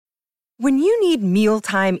When you need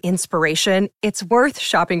mealtime inspiration, it's worth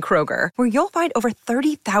shopping Kroger, where you'll find over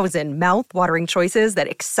 30,000 mouth-watering choices that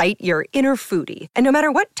excite your inner foodie. And no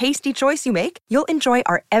matter what tasty choice you make, you'll enjoy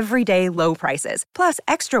our everyday low prices, plus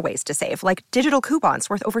extra ways to save, like digital coupons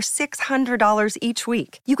worth over $600 each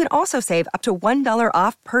week. You can also save up to $1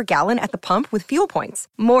 off per gallon at the pump with fuel points.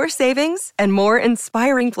 More savings and more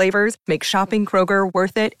inspiring flavors make shopping Kroger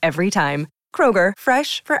worth it every time. Kroger,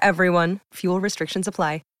 fresh for everyone. Fuel restrictions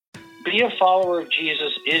apply. Be a follower of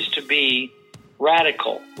Jesus is to be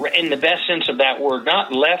radical, in the best sense of that word,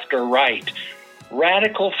 not left or right.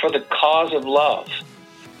 Radical for the cause of love,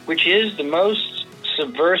 which is the most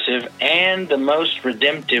subversive and the most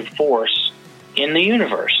redemptive force in the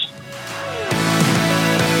universe.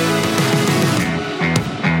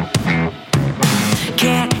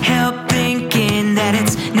 Can't help thinking that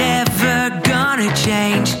it's never gonna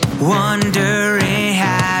change. Wondering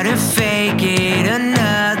how to fake it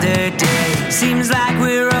another day. Seems like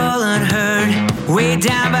we're all unheard. Way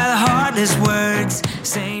down by the heartless words.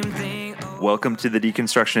 Same thing. Welcome to the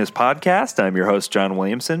Deconstructionist Podcast. I'm your host, John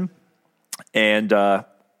Williamson. And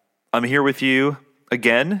I'm here with you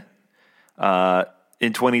again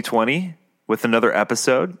in 2020 with another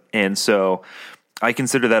episode. And so I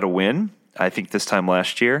consider that a win. I think this time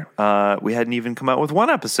last year, we hadn't even come out with one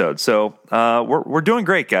episode. So we're doing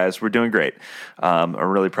great, guys. We're doing great. I'm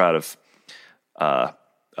really proud of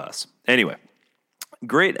us. Anyway,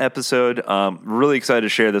 great episode. Really excited to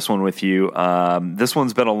share this one with you. This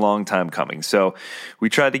one's been a long time coming. So we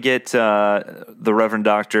tried to get the Reverend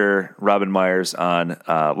Dr. Robin Meyers on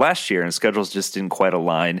last year, and schedules just didn't quite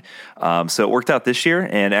align. So it worked out this year,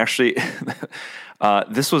 and actually...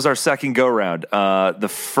 this was our second go-round. The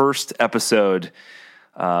first episode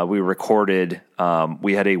we recorded,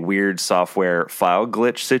 we had a weird software file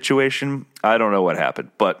glitch situation. I don't know what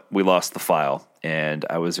happened, but we lost the file, and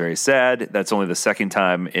I was very sad. That's only the second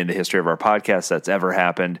time in the history of our podcast that's ever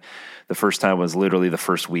happened. The first time was literally the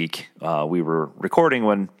first week we were recording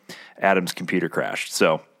when Adam's computer crashed.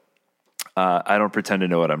 So I don't pretend to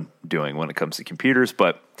know what I'm doing when it comes to computers,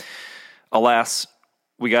 but alas,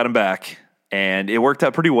 we got him back. And it worked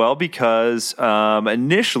out pretty well because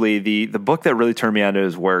initially the book that really turned me on to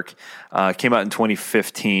his work came out in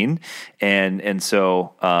 2015. And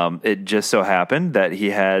so it just so happened that he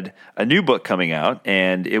had a new book coming out,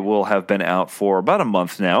 and it will have been out for about a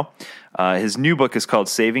month now. His new book is called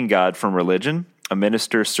Saving God from Religion, A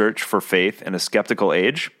Minister's Search for Faith in a Skeptical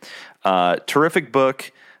Age. Terrific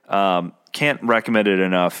book. Can't recommend it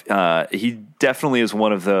enough. He definitely is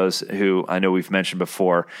one of those who I know we've mentioned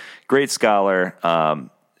before. Great scholar,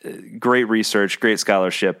 great research, great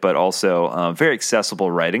scholarship, but also very accessible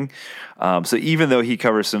writing. So even though he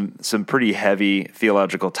covers some pretty heavy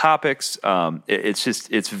theological topics,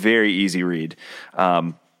 it's very easy read.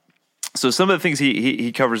 So some of the things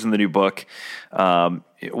he covers in the new book,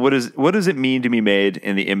 what does it mean to be made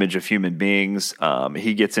in the image of human beings?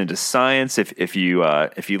 He gets into science. If you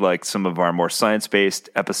like some of our more science-based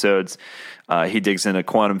episodes, he digs into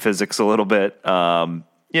quantum physics a little bit. The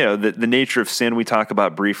nature of sin we talk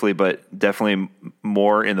about briefly, but definitely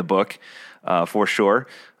more in the book for sure.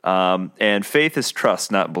 And faith is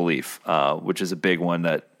trust, not belief, which is a big one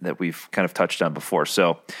that we've kind of touched on before.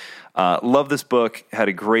 So. Love this book, had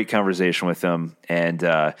a great conversation with him,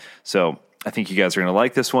 and so I think you guys are going to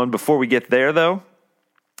like this one. Before we get there, though,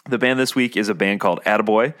 the band this week is a band called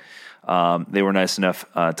Attaboy. They were nice enough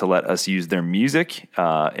to let us use their music,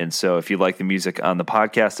 and so if you like the music on the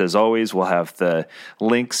podcast, as always, we'll have the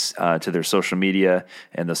links to their social media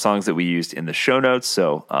and the songs that we used in the show notes,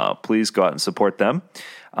 so please go out and support them.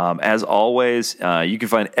 As always, you can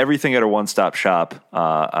find everything at our one-stop shop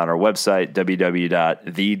on our website,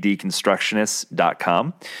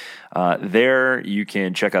 www.thedeconstructionist.com. There you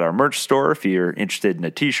can check out our merch store if you're interested in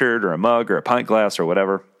a t-shirt or a mug or a pint glass or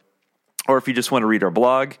whatever. Or if you just want to read our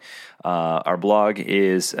blog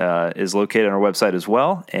is located on our website as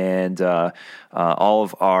well. And all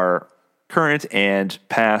of our current and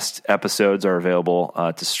past episodes are available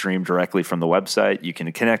to stream directly from the website. You can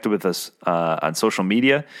connect with us on social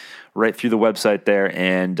media right through the website there,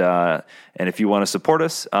 and if you want to support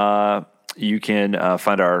us, you can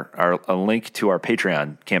find a link to our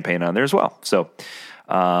Patreon campaign on there as well. So,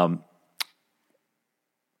 and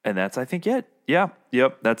that's I think it.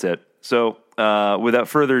 Yep, that's it. So without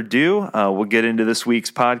further ado, we'll get into this week's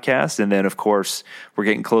podcast. And then, of course, we're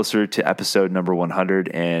getting closer to episode number 100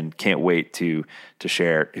 and can't wait to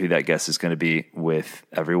share who that guest is going to be with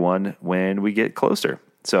everyone when we get closer.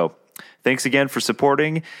 So thanks again for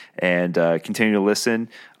supporting and continue to listen.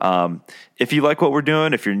 If you like what we're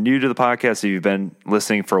doing, if you're new to the podcast, if you've been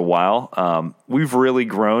listening for a while, we've really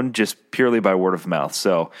grown just purely by word of mouth.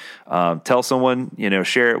 So tell someone,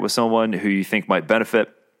 share it with someone who you think might benefit.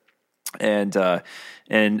 And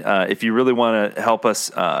if you really want to help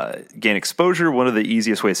us gain exposure, one of the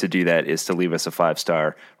easiest ways to do that is to leave us a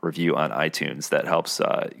 5-star review on iTunes. That helps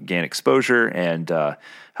gain exposure and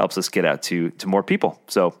helps us get out to more people.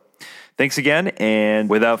 So thanks again. And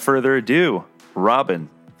without further ado, Robin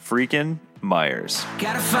freaking Meyers.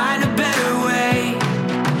 Gotta find a better way.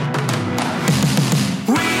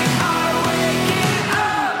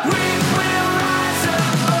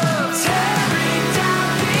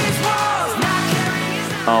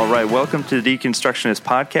 All right, welcome to the Deconstructionist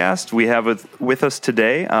Podcast. We have with us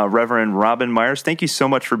today Reverend Robin Meyers. Thank you so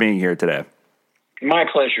much for being here today. My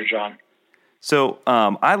pleasure, John. So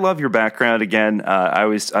I love your background. Again, I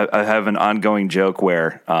have an ongoing joke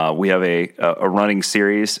where we have a running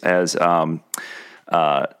series as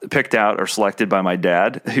picked out or selected by my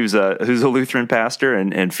dad, who's a Lutheran pastor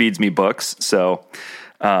and feeds me books. So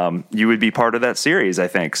you would be part of that series, I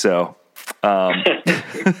think. So.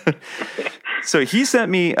 So he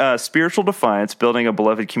sent me Spiritual Defiance, Building a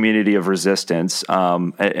Beloved Community of Resistance.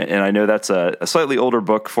 And I know that's a slightly older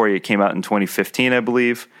book for you. It came out in 2015, I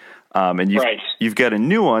believe. And you've got a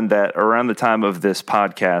new one that around the time of this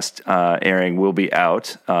podcast airing will be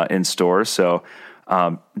out in stores. So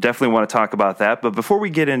definitely want to talk about that. But before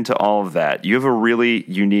we get into all of that, you have a really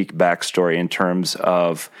unique backstory in terms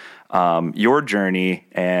of your journey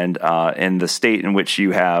and the state in which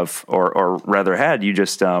you have, or rather had, you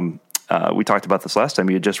just... we talked about this last time.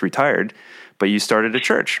 You had just retired, but you started a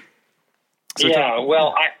church. So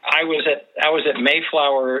well, I was at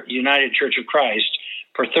Mayflower United Church of Christ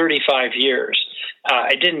for 35 years.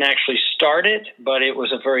 I didn't actually start it, but it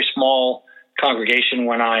was a very small congregation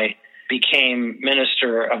when I became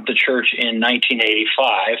minister of the church in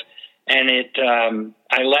 1985, and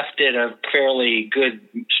I left it a fairly good,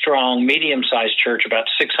 strong, medium-sized church, about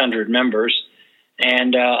 600 members,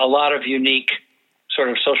 and a lot of unique sort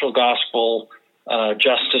of social gospel,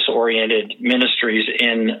 justice-oriented ministries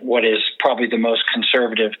in what is probably the most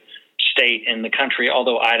conservative state in the country,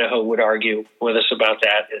 although Idaho would argue with us about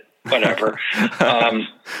that. Whatever. I'm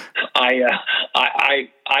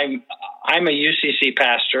a UCC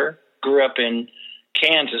pastor, grew up in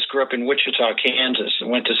Wichita, Kansas, and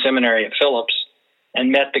went to seminary at Phillips,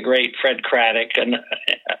 and met the great Fred Craddock, and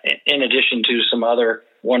in addition to some other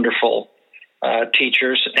wonderful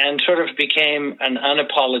teachers, and sort of became an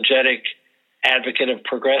unapologetic advocate of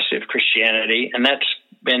progressive Christianity. And that's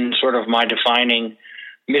been sort of my defining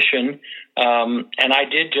mission. And I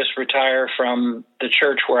did just retire from the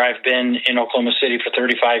church where I've been in Oklahoma City for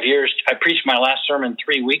 35 years. I preached my last sermon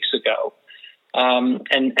 3 weeks ago.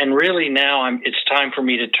 And really now it's time for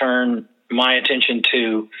me to turn my attention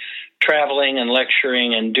to traveling and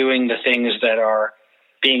lecturing and doing the things that are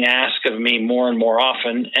being asked of me more and more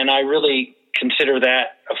often. And I really consider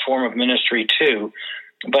that a form of ministry too.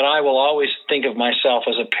 But I will always think of myself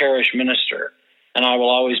as a parish minister, and I will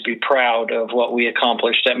always be proud of what we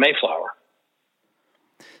accomplished at Mayflower.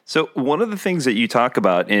 So one of the things that you talk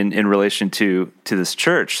about in relation to this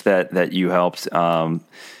church that you helped kind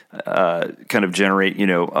of generate,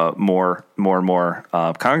 more and more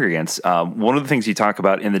congregants. One of the things you talk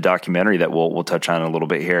about in the documentary that we'll touch on a little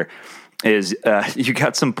bit here is you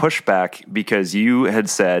got some pushback because you had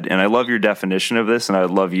said, and I love your definition of this, and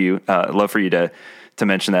I'd love for you to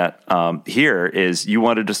mention that here, is you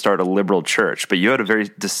wanted to start a liberal church, but you had a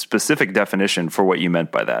very specific definition for what you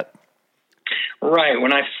meant by that. Right.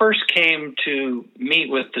 When I first came to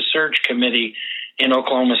meet with the search committee in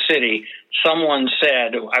Oklahoma City, someone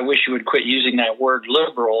said, I wish you would quit using that word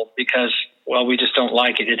liberal because, well, we just don't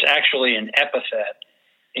like it. It's actually an epithet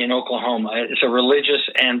in Oklahoma. It's a religious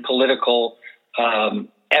and political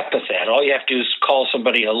epithet. All you have to do is call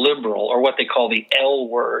somebody a liberal, or what they call the L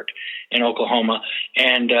word in Oklahoma,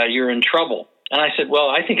 and you're in trouble. And I said, well,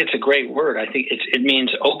 I think it's a great word. I think it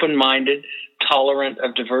means open-minded, tolerant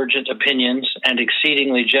of divergent opinions, and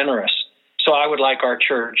exceedingly generous. So I would like our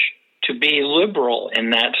church to be liberal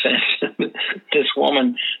in that sense. This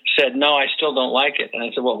woman said, no, I still don't like it. And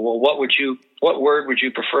I said, well, what word would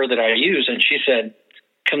you prefer that I use? And she said,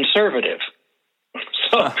 conservative.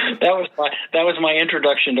 So that was my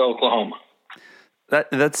introduction to Oklahoma.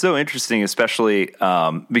 That's so interesting, especially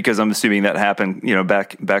because I'm assuming that happened,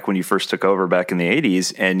 back when you first took over back in the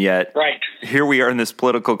 80s, and yet Here we are in this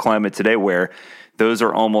political climate today where those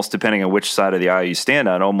are almost, depending on which side of the aisle you stand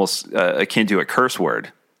on, almost akin to a curse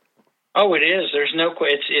word. Oh, it is. There's no.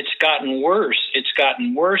 It's gotten worse. It's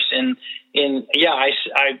gotten worse. This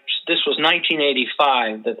was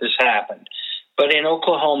 1985 that this happened, but in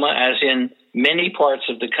Oklahoma, as in many parts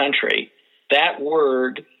of the country, that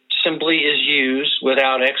word simply is used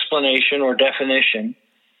without explanation or definition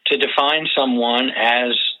to define someone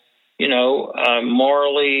as,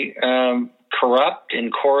 morally corrupt,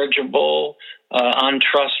 incorrigible,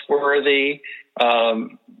 untrustworthy.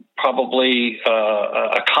 Probably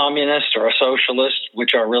a communist or a socialist,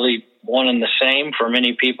 which are really one and the same for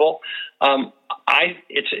many people.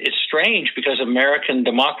 It's strange because American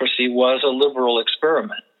democracy was a liberal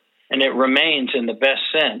experiment, and it remains, in the best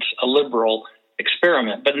sense, a liberal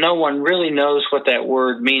experiment. But no one really knows what that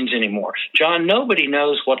word means anymore. John, nobody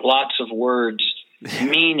knows what lots of words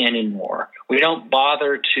mean anymore. We don't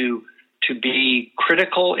bother to be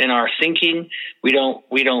critical in our thinking. We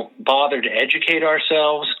don't bother to educate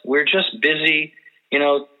ourselves. We're just busy,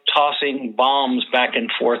 tossing bombs back and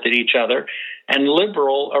forth at each other. And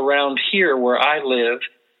liberal around here where I live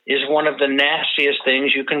is one of the nastiest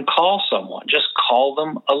things you can call someone. Just call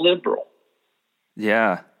them a liberal.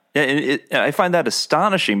 Yeah. And I find that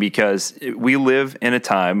astonishing because we live in a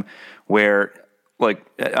time where, like,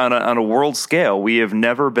 on a world scale, we have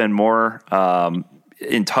never been more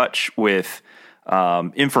in touch with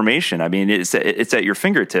information. I mean, it's at your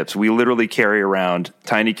fingertips. We literally carry around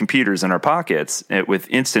tiny computers in our pockets with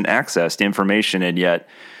instant access to information, and yet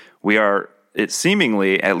we are, it's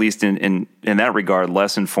seemingly, at least in that regard,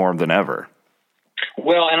 less informed than ever.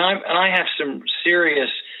 Well, and I have some serious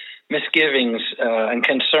misgivings and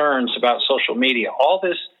concerns about social media. All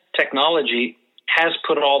this technology has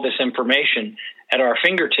put all this information at our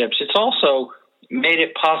fingertips. It's also made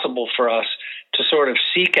it possible for us to sort of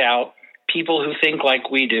seek out people who think like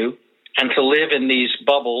we do and to live in these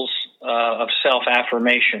bubbles of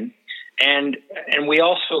self-affirmation. And we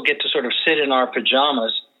also get to sort of sit in our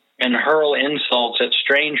pajamas and hurl insults at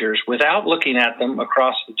strangers without looking at them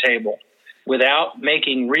across the table, without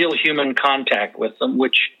making real human contact with them,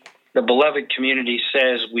 which the beloved community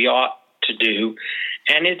says we ought to do.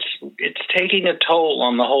 And it's taking a toll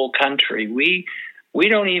on the whole country. We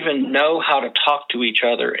don't even know how to talk to each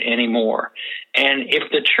other anymore. And if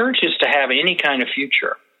the church is to have any kind of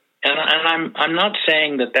future, and I'm not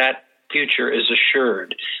saying that future is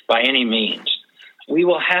assured by any means, we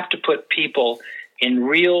will have to put people in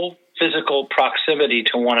real physical proximity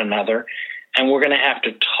to one another, and we're going to have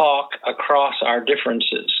to talk across our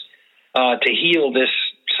differences to heal this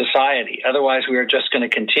society. Otherwise, we are just going to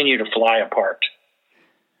continue to fly apart.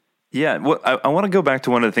 Yeah, well, I want to go back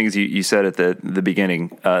to one of the things you said at the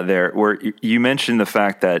beginning there, where you mentioned the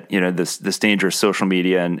fact that, this dangerous social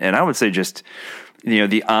media, and I would say just,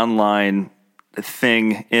 the online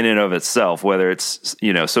thing in and of itself, whether it's,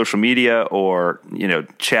 social media or,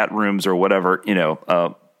 chat rooms or whatever,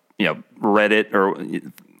 Reddit or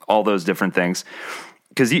all those different things.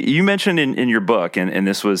 Because you mentioned in your book, and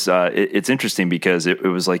this was, it's interesting because it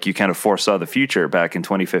was like you kind of foresaw the future back in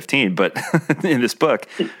 2015, but in this book.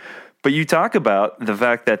 But you talk about the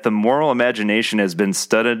fact that the moral imagination has been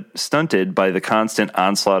stunted by the constant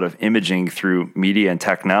onslaught of imaging through media and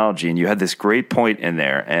technology. And you had this great point in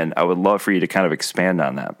there, and I would love for you to kind of expand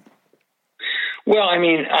on that. Well, I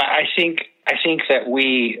mean, I think that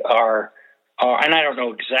we are, and I don't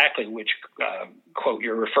know exactly which quote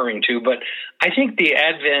you're referring to, but I think the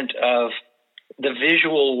advent of the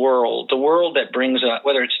visual world, the world that brings up,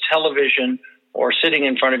 whether it's television or sitting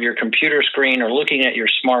in front of your computer screen or looking at your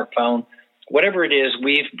smartphone, whatever it is,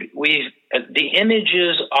 the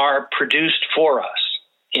images are produced for us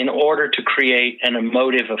in order to create an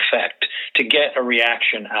emotive effect, to get a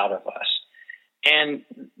reaction out of us. And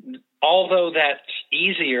although that's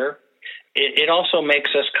easier, it also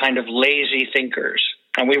makes us kind of lazy thinkers.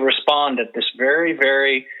 And we respond at this very,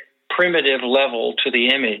 very primitive level to the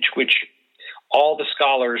image, which all the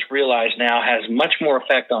scholars realize now has much more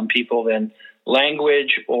effect on people than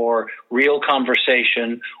language or real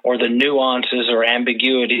conversation or the nuances or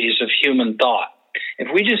ambiguities of human thought. If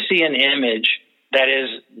we just see an image that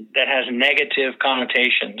has negative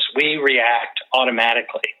connotations, we react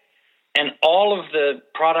automatically. And all of the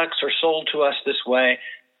products are sold to us this way.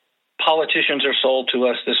 Politicians are sold to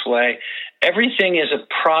us this way. Everything is a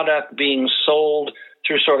product being sold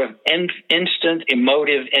through sort of instant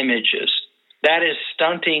emotive images. That is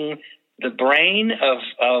stunting the brain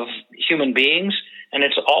of human beings, and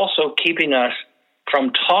it's also keeping us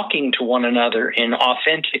from talking to one another in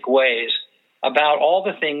authentic ways about all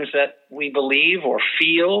the things that we believe or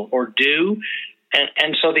feel or do.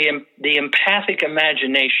 And so the empathic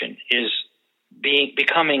imagination is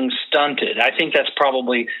becoming stunted. I think that's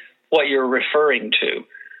probably what you're referring to.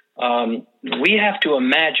 we have to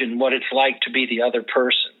imagine what it's like to be the other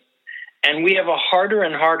person. And we have a harder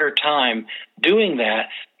and harder time doing that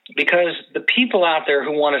because the people out there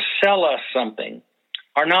who want to sell us something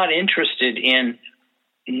are not interested in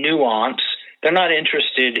nuance. They're not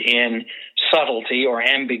interested in subtlety or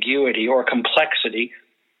ambiguity or complexity.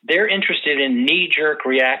 They're interested in knee-jerk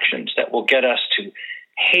reactions that will get us to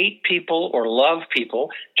hate people or love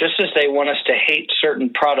people, just as they want us to hate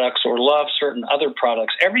certain products or love certain other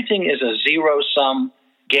products. Everything is a zero-sum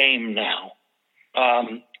game now.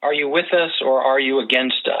 Are you with us or are you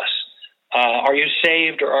against us? Are you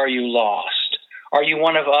saved or are you lost? Are you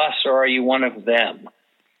one of us or are you one of them?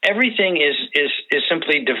 Everything is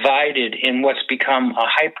simply divided in what's become a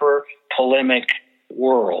hyper-polemic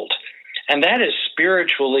world. And that is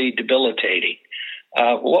spiritually debilitating.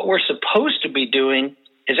 What we're supposed to be doing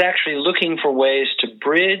is actually looking for ways to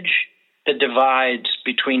bridge the divides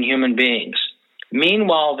between human beings.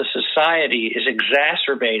 Meanwhile, the society is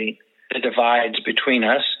exacerbating the divides between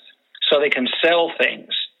us so they can sell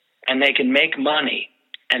things and they can make money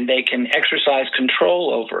and they can exercise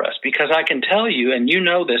control over us. Because I can tell you, and you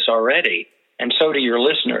know this already, and so do your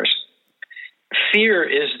listeners, fear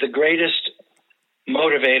is the greatest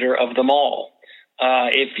motivator of them all.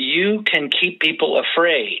 If you can keep people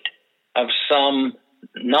afraid of some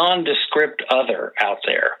nondescript other out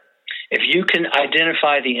there, if you can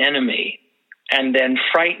identify the enemy and then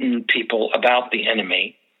frighten people about the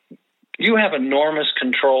enemy, you have enormous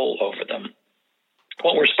control over them.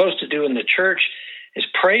 What we're supposed to do in the church is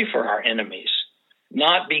pray for our enemies,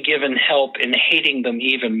 not be given help in hating them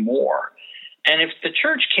even more. And if the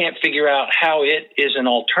church can't figure out how it is an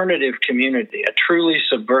alternative community, a truly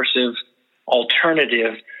subversive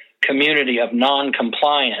alternative community of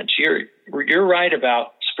non-compliance, you're right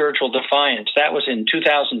about spiritual defiance. That was in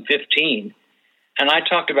 2015. And I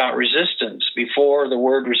talked about resistance before the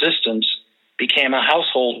word resistance became a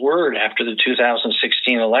household word after the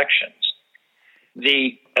 2016 elections.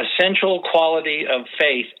 The essential quality of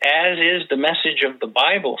faith, as is the message of the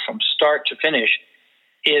Bible from start to finish,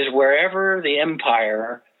 is wherever the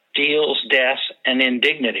empire deals death and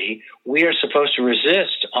indignity, we are supposed to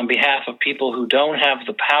resist on behalf of people who don't have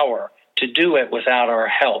the power to do it without our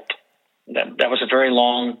help. That was a very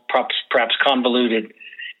long, perhaps convoluted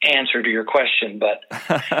answer to your question, but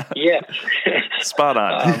yes. Spot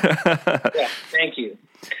on. Yeah, thank you.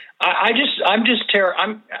 I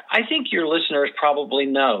think your listeners probably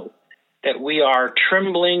know that we are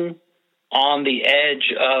trembling on the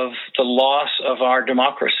edge of the loss of our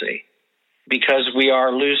democracy because we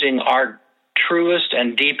are losing our truest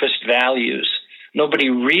and deepest values. Nobody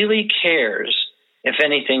really cares if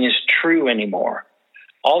anything is true anymore.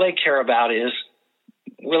 All they care about is,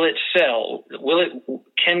 will it sell?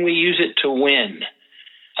 Can we use it to win?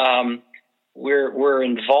 We're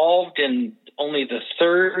involved in only the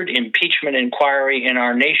third impeachment inquiry in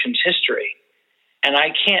our nation's history. And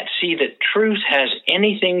I can't see that truth has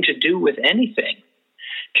anything to do with anything.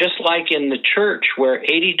 Just like in the church where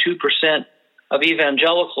 82% of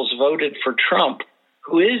evangelicals voted for Trump,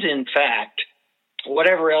 who is in fact,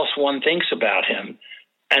 whatever else one thinks about him,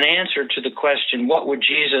 an answer to the question, what would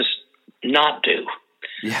Jesus not do?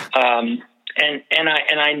 Yeah. I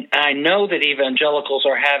know that evangelicals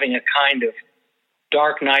are having a kind of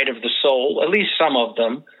dark night of the soul. At least some of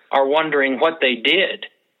them are wondering what they did.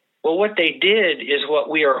 Well, what they did is what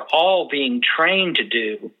we are all being trained to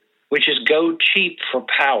do, which is go cheap for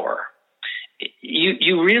power.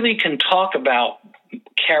 You really can talk about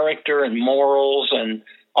character and morals and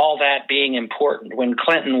all that being important. When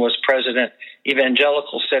Clinton was president,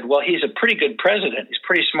 evangelicals said, well, he's a pretty good president. He's a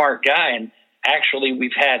pretty smart guy. And actually,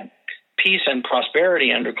 we've had peace and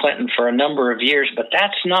prosperity under Clinton for a number of years, but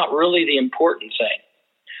that's not really the important thing.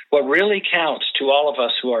 What really counts to all of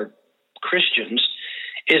us who are Christians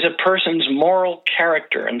is a person's moral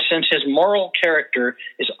character. And since his moral character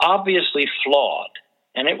is obviously flawed,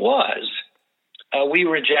 and it was, we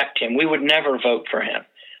reject him. We would never vote for him.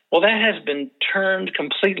 Well, that has been turned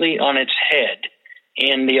completely on its head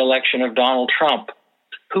in the election of Donald Trump,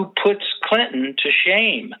 who puts Clinton to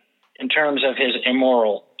shame in terms of his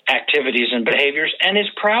immoral activities and behaviors and is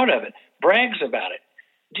proud of it, brags about it.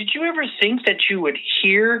 Did you ever think that you would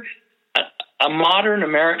hear a modern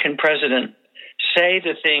American president say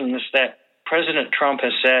the things that President Trump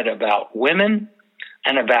has said about women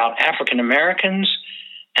and about African Americans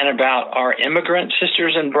and about our immigrant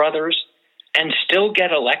sisters and brothers and still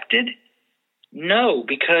get elected? No,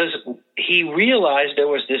 because he realized there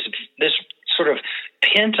was this sort of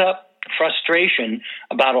pent-up frustration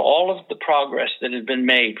about all of the progress that had been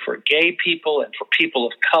made for gay people and for people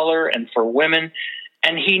of color and for women.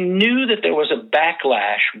 And he knew that there was a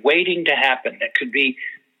backlash waiting to happen that could be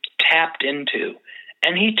tapped into.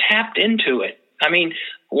 And he tapped into it. I mean,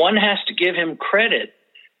 one has to give him credit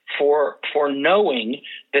for knowing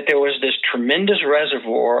that there was this tremendous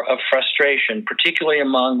reservoir of frustration, particularly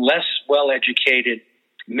among less well-educated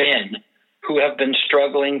men who have been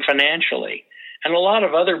struggling financially. And a lot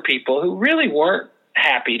of other people who really weren't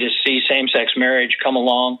happy to see same-sex marriage come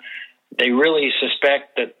along. They really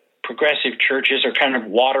suspect that progressive churches are kind of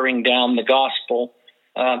watering down the gospel.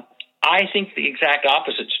 I think the exact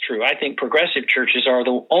opposite's true. I think progressive churches are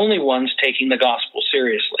the only ones taking the gospel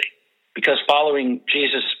seriously, because following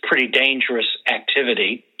Jesus is pretty dangerous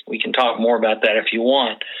activity. We can talk more about that if you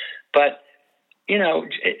want. But, you know,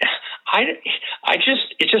 it's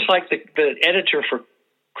just like the editor for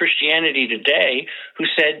Christianity Today who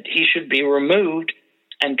said he should be removed,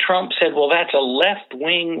 and Trump said, well, that's a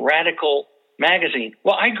left-wing radical magazine.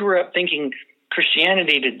 Well, I grew up thinking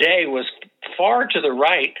Christianity Today was far to the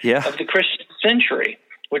right of the Christian Century,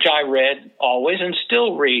 which I read always and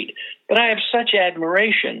still read. But I have such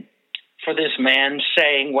admiration for this man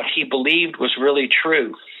saying what he believed was really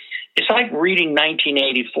true. It's like reading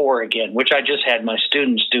 1984 again, which I just had my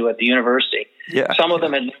students do at the university. Yeah. Some of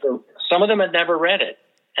them had never read it.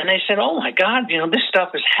 And they said, oh, my God, you know, this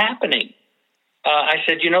stuff is happening. I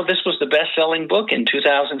said, you know, this was the best-selling book in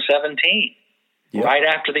 2017, right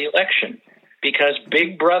after the election, because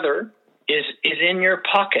Big Brother is in your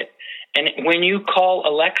pocket. And when you call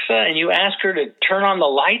Alexa and you ask her to turn on the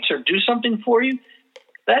lights or do something for you,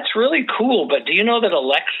 that's really cool. But do you know that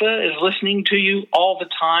Alexa is listening to you all the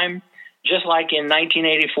time? Just like in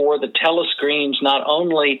 1984, the telescreens not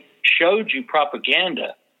only showed you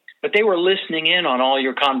propaganda, but they were listening in on all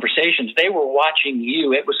your conversations. They were watching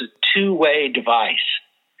you. It was a two-way device.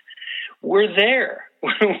 We're there.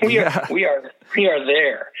 we are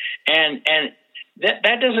there. And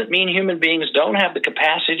that doesn't mean human beings don't have the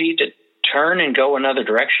capacity to turn and go another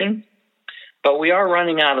direction, but we are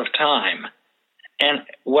running out of time. And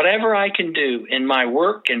whatever I can do in my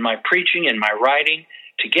work, in my preaching, in my writing,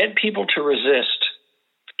 to get people to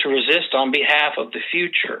resist on behalf of the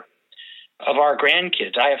future of our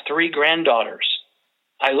grandkids. I have 3 granddaughters.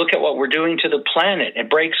 I look at what we're doing to the planet. It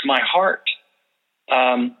breaks my heart.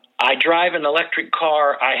 I drive an electric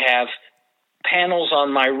car. I have panels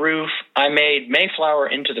on my roof. I made Mayflower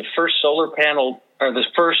into the first solar panel, or the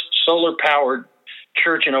first solar-powered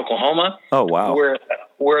church in Oklahoma. Oh, wow.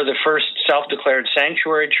 We're the first self-declared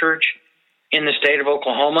sanctuary church in the state of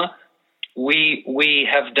Oklahoma. We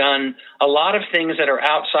have done a lot of things that are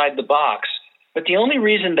outside the box, but the only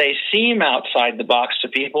reason they seem outside the box to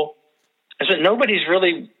people is that nobody's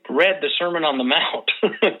really read the Sermon on the Mount,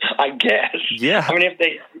 I guess. Yeah. I mean,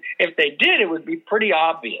 if they did, it would be pretty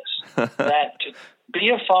obvious that to be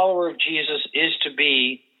a follower of Jesus is to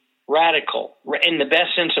be radical, in the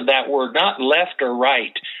best sense of that word, not left or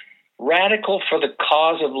right. Radical for the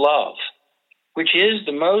cause of love, which is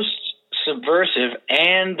the most subversive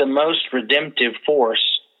and the most redemptive force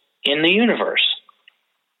in the universe.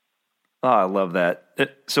 Oh, I love that.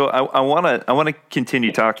 So I want to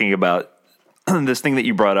continue talking about this thing that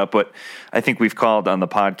you brought up, what I think we've called on the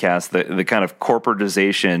podcast the kind of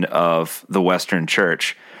corporatization of the Western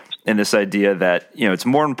church, and this idea that, you know, it's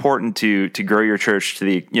more important to grow your church to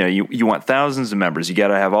the, you know, you want thousands of members. You got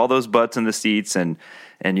to have all those butts in the seats, and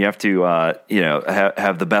you have to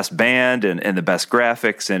have the best band and the best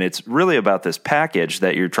graphics, and it's really about this package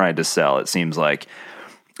that you're trying to sell, it seems like.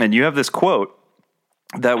 And you have this quote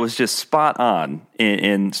that was just spot on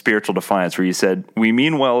in Spiritual Defiance, where you said, "We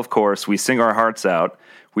mean well, of course. We sing our hearts out.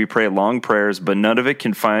 We pray long prayers, but none of it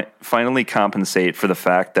can finally compensate for the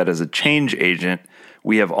fact that as a change agent,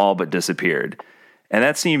 we have all but disappeared." And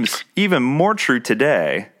that seems even more true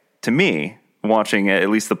today, to me, watching at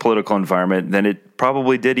least the political environment, than it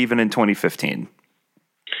probably did even in 2015.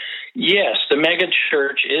 Yes, the mega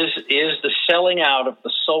church is the selling out of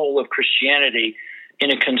the soul of Christianity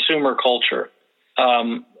in a consumer culture.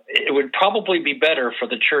 It would probably be better for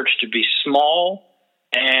the church to be small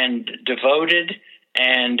and devoted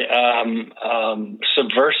and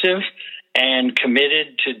subversive and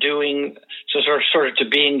committed to doing sort of to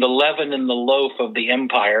being the leaven in the loaf of the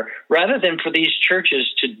empire, rather than for these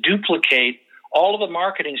churches to duplicate all of the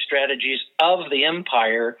marketing strategies of the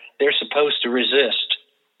empire they're supposed to resist.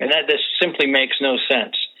 And that this simply makes no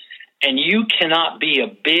sense. And you cannot be a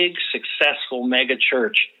big, successful mega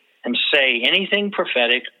church and say anything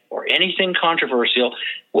prophetic or anything controversial.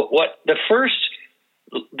 What the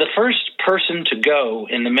first person to go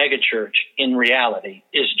in the megachurch in reality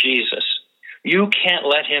is Jesus. You can't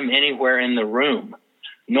let him anywhere in the room.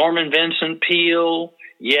 Norman Vincent Peale,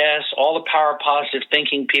 Yes. All the power positive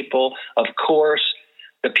thinking people, of course.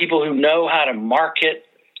 The people who know how to market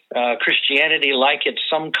Christianity like it's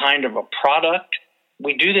some kind of a product.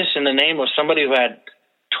 We do this in the name of somebody who had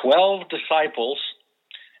 12 disciples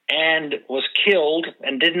and was killed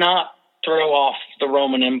and did not throw off the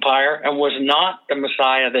Roman Empire and was not the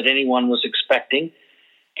Messiah that anyone was expecting,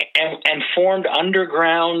 and formed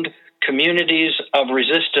underground communities of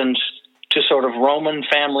resistance to sort of Roman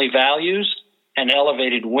family values, and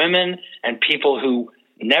elevated women and people who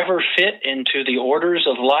never fit into the orders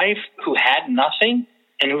of life, who had nothing,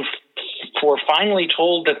 and who were finally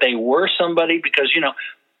told that they were somebody. Because,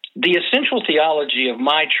 the essential theology of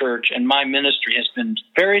my church and my ministry has been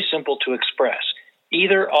very simple to express.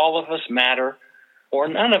 Either all of us matter or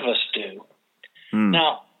none of us do.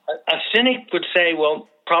 Now, a cynic would say, well,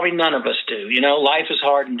 probably none of us do. Life is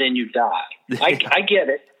hard and then you die. I get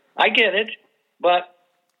it. I get it. But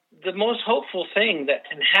the most hopeful thing that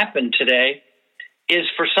can happen today is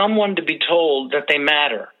for someone to be told that they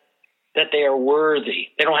matter, that they are worthy.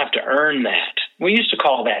 They don't have to earn that. We used to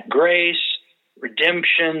call that grace,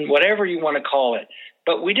 redemption, whatever you want to call it.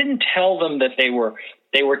 But we didn't tell them that they were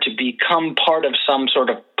to become part of some sort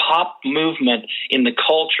of pop movement in the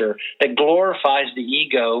culture that glorifies the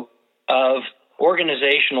ego of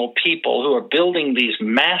organizational people who are building these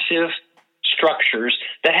massive structures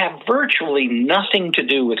that have virtually nothing to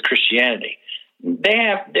do with Christianity.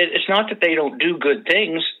 It's not that they don't do good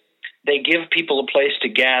things. They give people a place to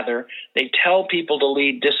gather. They tell people to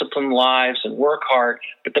lead disciplined lives and work hard.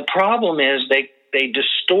 But the problem is they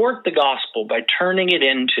distort the gospel by turning it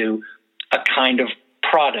into a kind of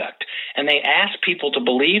product. And they ask people to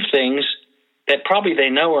believe things that probably they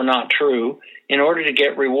know are not true in order to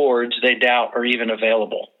get rewards they doubt are even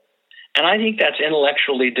available. And I think that's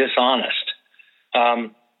intellectually dishonest.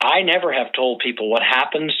 I never have told people what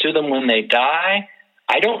happens to them when they die.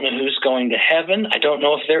 I don't know who's going to heaven. I don't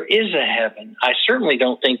know if there is a heaven. I certainly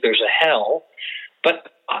don't think there's a hell. But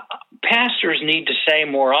pastors need to say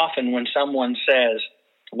more often when someone says,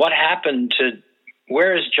 what happened to,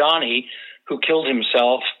 where is Johnny who killed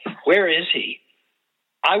himself? Where is he?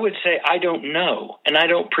 I would say, I don't know, and I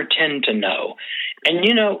don't pretend to know. And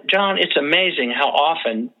John, it's amazing how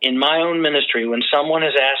often in my own ministry, when someone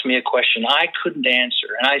has asked me a question I couldn't answer,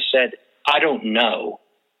 and I said, I don't know,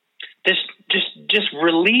 this just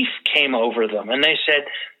relief came over them. And they said,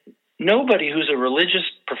 nobody who's a religious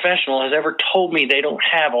professional has ever told me they don't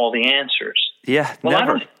have all the answers. Yeah, well,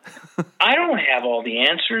 never. I don't have all the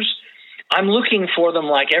answers. I'm looking for them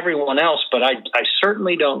like everyone else, but I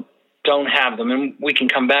certainly don't have them. And we can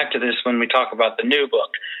come back to this when we talk about the new book,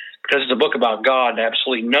 because it's a book about God.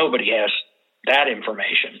 Absolutely nobody has that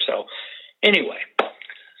information. So anyway.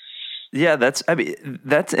 Yeah, that's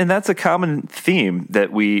a common theme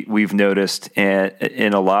that we've noticed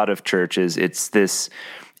in a lot of churches. It's this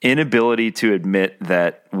inability to admit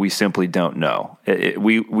that we simply don't know.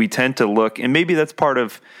 We tend to look, and maybe that's part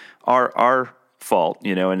of our fault,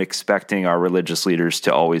 in expecting our religious leaders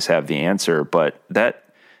to always have the answer. But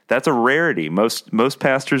that's a rarity. Most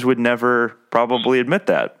pastors would never probably admit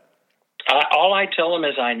that. All I tell them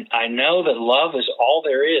is I know that love is all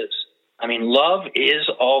there is. I mean, love is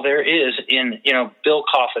all there is. Bill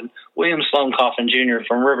Coffin, William Sloane Coffin Jr.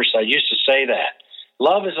 from Riverside used to say that.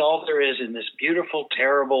 Love is all there is in this beautiful,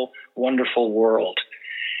 terrible, wonderful world.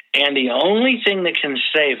 And the only thing that can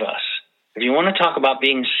save us, if you want to talk about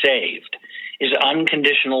being saved, is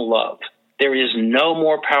unconditional love. There is no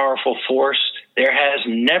more powerful force. There has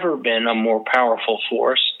never been a more powerful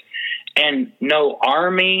force. And no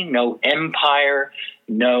army, no empire,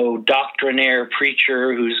 no doctrinaire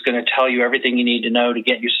preacher who's going to tell you everything you need to know to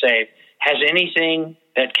get you saved has anything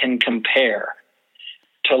that can compare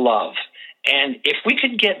to love. And if we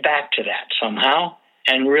could get back to that somehow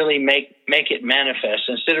and really make it manifest,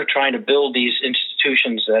 instead of trying to build these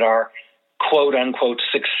institutions that are quote unquote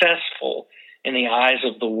successful in the eyes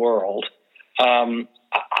of the world,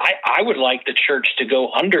 I would like the church to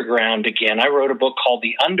go underground again. I wrote a book called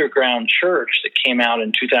The Underground Church that came out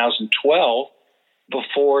in 2012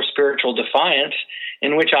 before Spiritual Defiance,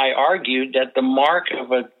 in which I argued that the mark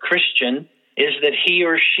of a Christian is that he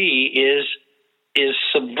or she is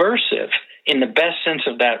subversive in the best sense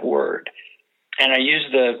of that word. And I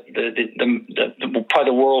used probably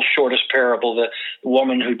the world's shortest parable, the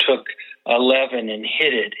woman who took leaven and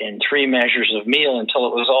hid it in 3 measures of meal until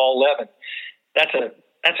it was all leaven. That's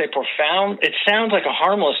a profound, it sounds like a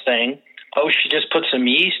harmless thing. Oh, she just put some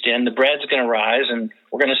yeast in, the bread's going to rise, and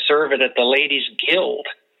we're going to serve it at the ladies' guild.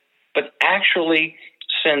 But actually,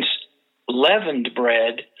 since leavened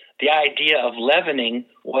bread, the idea of leavening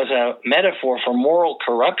was a metaphor for moral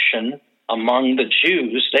corruption among the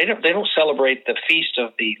Jews. They don't celebrate the feast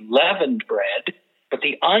of the leavened bread, but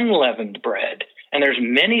the unleavened bread. And there's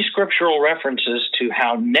many scriptural references to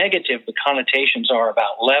how negative the connotations are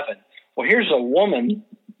about leaven. Well, here's a woman.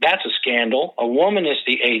 That's a scandal. A woman is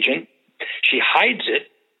the agent. She hides it.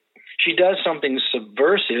 She does something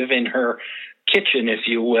subversive in her kitchen, if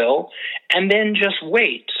you will, and then just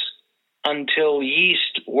waits until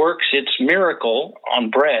yeast works its miracle on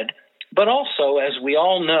bread, but also, as we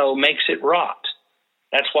all know, makes it rot.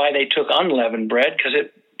 That's why they took unleavened bread, because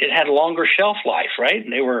it had longer shelf life, right?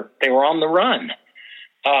 And they were on the run.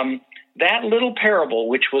 That little parable,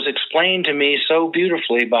 which was explained to me so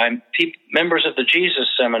beautifully by members of the Jesus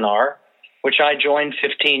Seminar, which I joined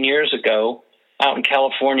 15 years ago out in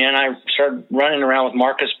California, and I started running around with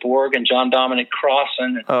Marcus Borg and John Dominic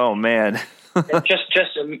Crossan. Oh, man.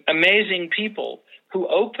 just amazing people who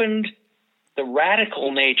opened the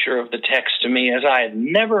radical nature of the text to me as I had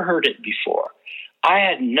never heard it before. I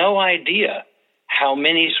had no idea how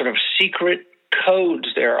many sort of secret codes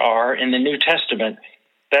there are in the New Testament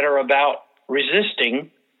that are about resisting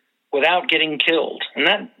without getting killed. And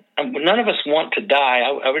that none of us want to die.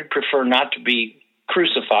 I would prefer not to be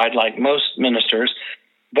crucified like most ministers,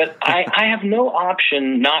 but I have no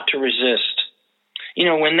option not to resist. You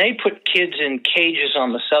know, when they put kids in cages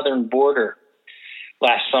on the southern border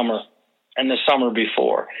last summer and the summer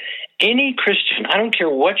before, any Christian, I don't care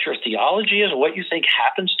what your theology is, what you think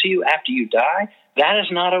happens to you after you die, that is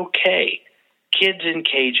not okay. Kids in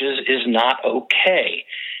cages is not okay.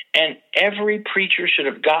 And every preacher should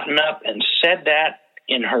have gotten up and said that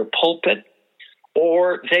in her pulpit,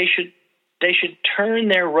 or they should turn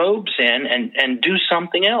their robes in and do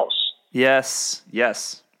something else. Yes.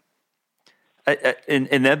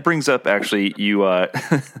 And that brings up, actually, you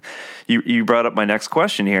you brought up my next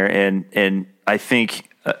question here, and I think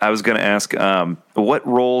I was going to ask, what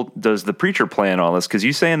role does the preacher play in all this? Because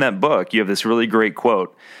you say in that book, you have this really great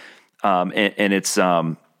quote, and it's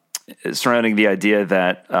surrounding the idea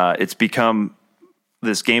that it's become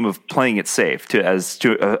this game of playing it safe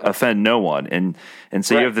to offend no one, and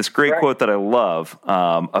so you have this great quote that I love: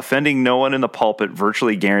 offending no one in the pulpit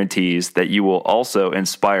virtually guarantees that you will also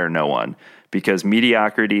inspire no one, because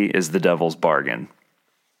mediocrity is the devil's bargain.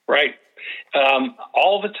 Right.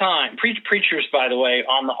 All the time. Preachers, by the way,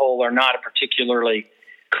 on the whole, are not a particularly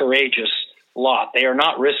courageous lot. They are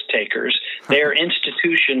not risk takers. They are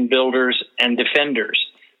institution builders and defenders.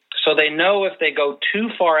 So they know if they go too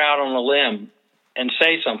far out on a limb and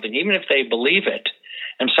say something, even if they believe it,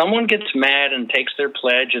 and someone gets mad and takes their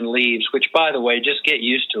pledge and leaves, which, by the way, just get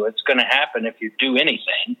used to it. It's going to happen if you do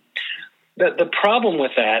anything. The problem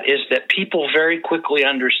with that is that people very quickly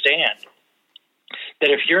understand that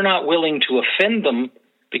if you're not willing to offend them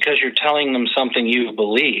because you're telling them something you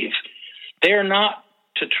believe, they're not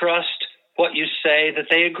to trust what you say that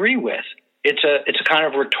they agree with. It's a kind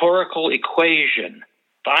of rhetorical equation.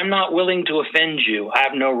 If I'm not willing to offend you, I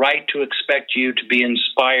have no right to expect you to be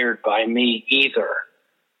inspired by me either.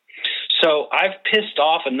 So I've pissed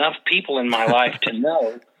off enough people in my life to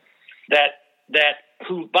know that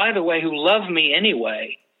who, by the way, who love me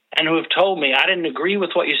anyway, and who have told me, I didn't agree with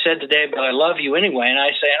what you said today, but I love you anyway. And I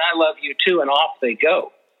say, and I love you too, and off they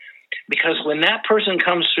go. Because when that person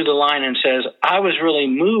comes through the line and says, I was really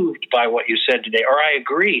moved by what you said today, or I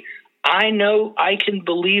agree, I know I can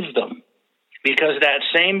believe them. Because that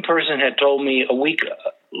same person had told me a week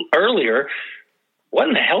earlier, what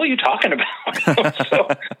in the hell are you talking about? So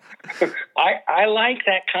I like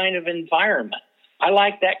that kind of environment. I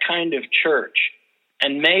like that kind of church.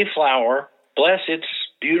 And Mayflower, bless its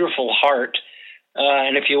beautiful heart,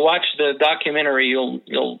 and if you watch the documentary,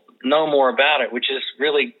 you'll know more about it, which is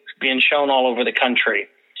really being shown all over the country.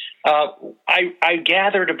 I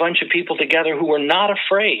gathered a bunch of people together who were not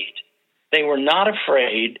afraid. They were not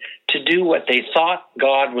afraid to do what they thought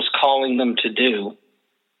God was calling them to do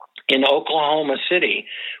in Oklahoma City,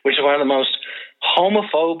 which is one of the most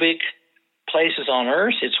homophobic places on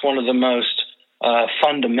earth. It's one of the most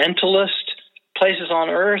fundamentalist places on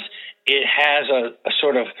earth. It has a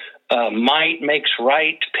sort of might makes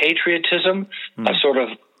right patriotism, a sort of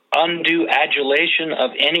undue adulation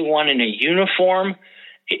of anyone in a uniform.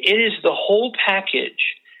 It is the whole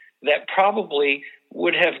package that probably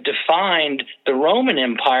would have defined the Roman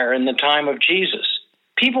Empire in the time of Jesus.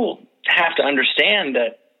 People have to understand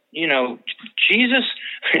that, Jesus,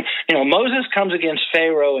 Moses comes against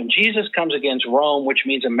Pharaoh and Jesus comes against Rome, which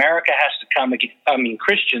means America has to come against,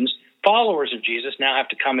 Christians, followers of Jesus now have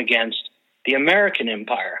to come against the American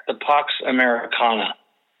Empire, the Pax Americana.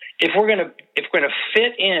 If we're going to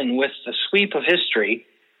fit in with the sweep of history,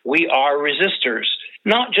 We are resistors,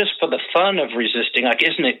 not just for the fun of resisting, like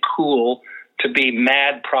isn't it cool to be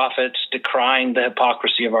mad prophets decrying the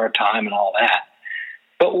hypocrisy of our time and all that,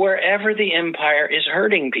 but wherever the empire is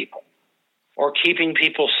hurting people or keeping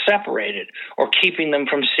people separated or keeping them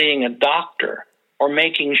from seeing a doctor or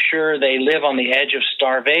making sure they live on the edge of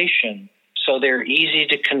starvation so they're easy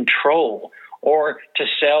to control or to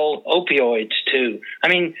sell opioids to. I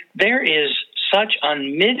mean, there is such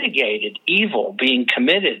unmitigated evil being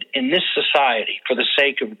committed in this society for the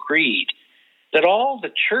sake of greed that all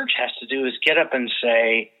the church has to do is get up and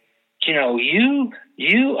say, you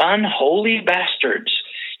unholy bastards,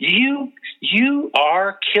 you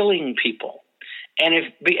are killing people, and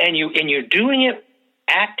you're doing it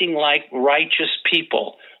acting like righteous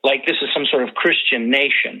people, like this is some sort of Christian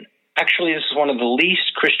nation. Actually, this is one of the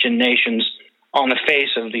least Christian nations on the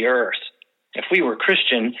face of the earth. If we were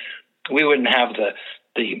Christian, we wouldn't have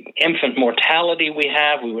the infant mortality we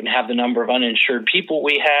have. We wouldn't have the number of uninsured people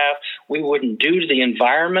we have. We wouldn't do to the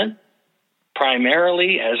environment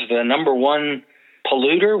primarily as the number one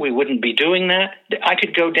polluter. We wouldn't be doing that. I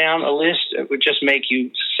could go down a list that would just make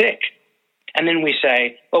you sick. And then we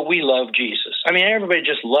say, oh, we love Jesus. I mean, everybody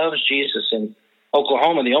just loves Jesus in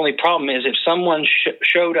Oklahoma. The only problem is if someone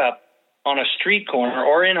showed up on a street corner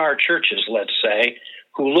or in our churches, let's say,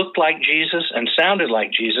 who looked like Jesus and sounded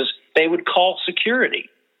like Jesus, they would call security.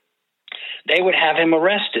 They would have him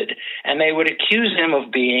arrested, and they would accuse him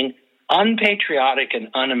of being unpatriotic and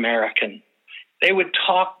un-American. They would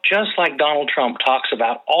talk just like Donald Trump talks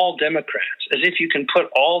about all Democrats, as if you can put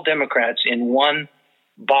all Democrats in one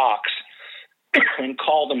box and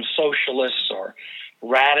call them socialists or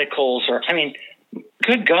radicals.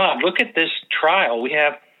 Good God, look at this trial. We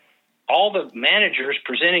have all the managers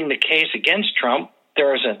presenting the case against Trump.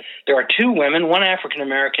 There are two women, one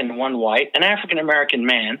African-American and one white, an African-American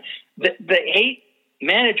man. The 8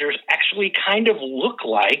 managers actually kind of look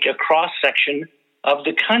like a cross-section of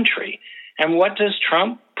the country. And what does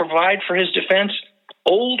Trump provide for his defense?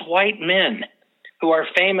 Old white men who are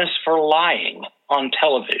famous for lying on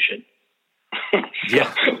television.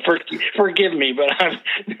 Yeah. Forgive me, but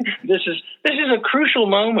this is a crucial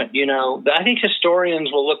moment. I think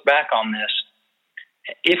historians will look back on this.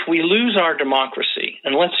 If we lose our democracy,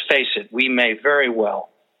 and let's face it, we may very well,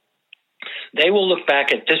 they will look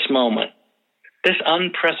back at this moment, this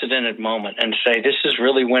unprecedented moment, and say, this is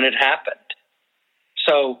really when it happened.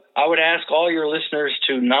 So I would ask all your listeners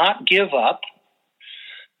to not give up,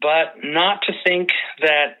 but not to think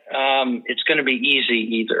that it's going to be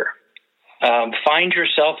easy either. Find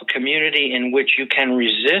yourself a community in which you can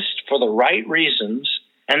resist for the right reasons,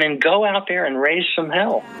 and then go out there and raise some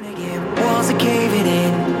hell. Walls are caving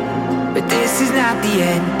in, but this is not the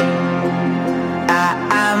end.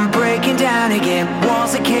 I'm breaking down again.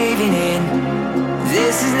 Walls are caving in.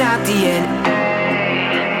 This is not the end.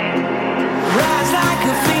 Rise like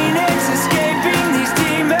a phoenix, escaping these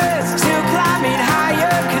demons, still climbing higher,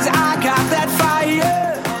 'cause I got that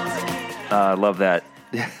fire. I love that.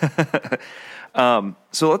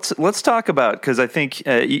 So let's talk about, because I think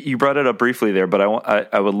you brought it up briefly there, but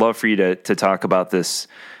I would love for you to talk about this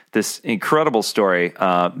incredible story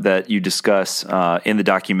that you discuss in the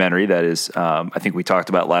documentary. That is, I think we talked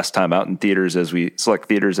about last time out in theaters select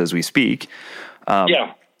theaters as we speak.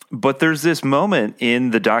 Yeah. But there's this moment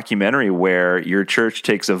in the documentary where your church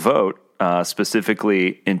takes a vote,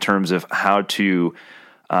 specifically in terms of how to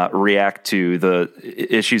react to the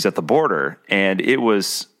issues at the border, and it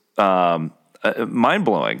was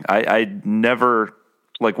mind-blowing. I never,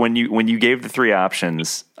 like, when you gave the 3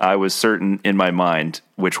 options, I was certain in my mind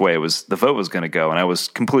which way the vote was going to go, and I was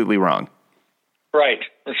completely wrong. Right.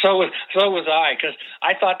 And so was I, because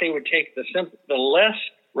I thought they would take the less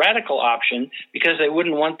radical option because they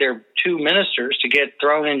wouldn't want their 2 ministers to get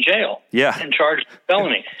thrown in jail and charged with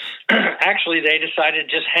felony. Actually, they decided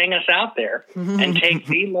to just hang us out there and take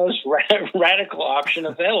the most radical option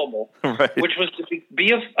available, right, which was to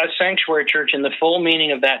be a sanctuary church in the full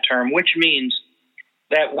meaning of that term, which means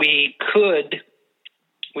that we could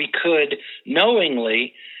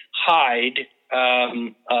knowingly hide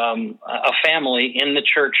a family in the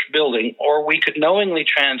church building, or we could knowingly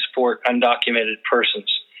transport undocumented persons.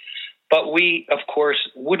 But we, of course,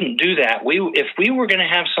 wouldn't do that. If we were going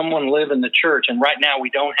to have someone live in the church, and right now we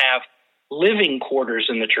don't have living quarters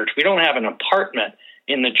in the church, we don't have an apartment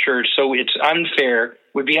in the church, so it's unfair,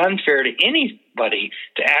 would be unfair to anybody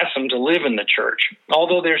to ask them to live in the church.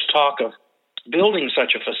 Although there's talk of building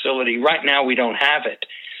such a facility, right now we don't have it.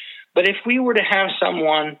 But if we were to have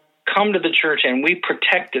someone come to the church and we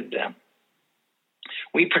protected them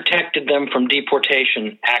from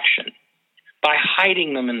deportation action by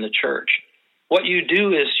hiding them in the church, what you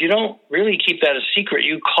do is you don't really keep that a secret.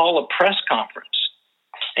 You call a press conference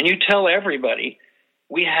and you tell everybody,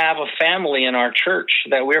 we have a family in our church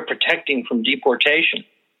that we're protecting from deportation.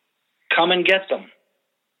 Come and get them.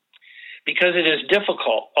 Because it is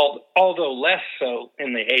difficult, although less so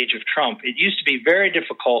in the age of Trump. It used to be very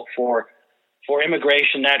difficult for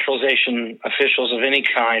immigration, naturalization officials of any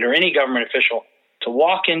kind or any government official to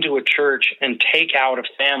walk into a church and take out a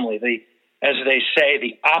family. As they say,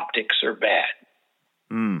 the optics are bad.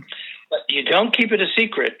 But you don't keep it a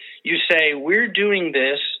secret. You say, we're doing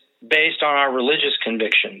this based on our religious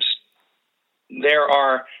convictions. There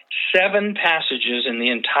are 7 passages in the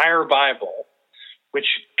entire Bible which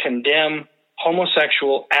condemn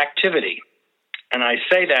homosexual activity. And I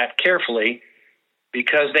say that carefully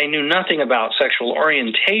because they knew nothing about sexual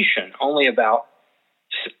orientation, only about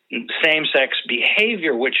same-sex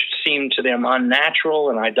behavior, which seemed to them unnatural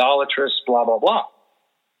and idolatrous, blah, blah, blah.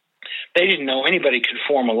 They didn't know anybody could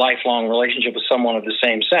form a lifelong relationship with someone of the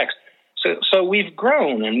same sex. So we've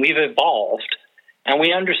grown and we've evolved, and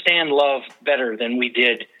we understand love better than we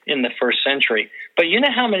did in the first century. But you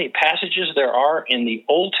know how many passages there are in the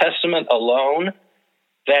Old Testament alone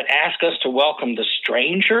that ask us to welcome the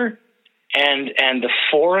stranger and the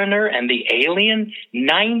foreigner and the alien?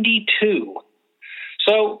 92.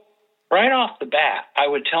 So right off the bat, I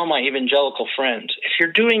would tell my evangelical friends, if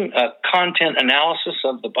you're doing a content analysis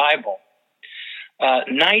of the Bible,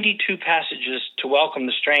 92 passages to welcome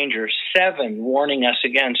the stranger, 7 warning us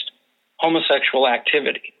against homosexual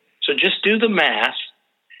activity. So just do the math,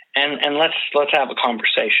 and let's have a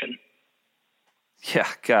conversation. Yeah,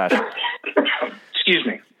 gosh. Excuse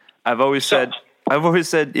me. I've always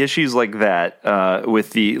said issues like that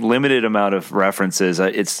with the limited amount of references.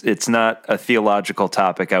 It's not a theological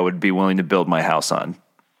topic I would be willing to build my house on.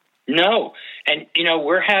 No, and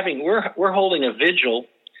we're holding a vigil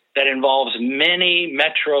that involves many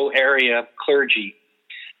metro area clergy,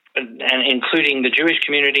 and including the Jewish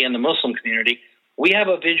community and the Muslim community. We have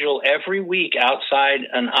a vigil every week outside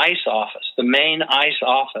an ICE office, the main ICE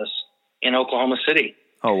office in Oklahoma City.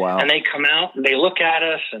 Oh, wow. And they come out and they look at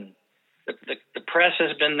us, and the press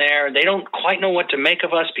has been there. They don't quite know what to make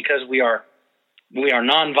of us because we are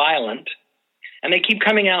nonviolent. And they keep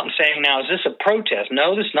coming out and saying, now, is this a protest?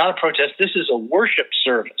 No, this is not a protest. This is a worship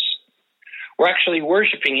service. We're actually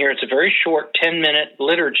worshiping here. It's a very short 10-minute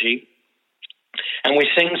liturgy. And we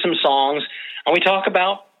sing some songs, and we talk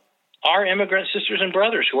about our immigrant sisters and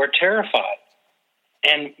brothers who are terrified.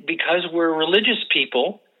 And because we're religious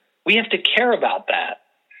people, we have to care about that.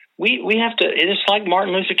 We have to, it's like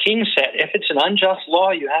Martin Luther King said, if it's an unjust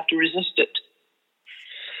law, you have to resist it.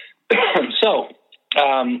 So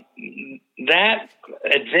that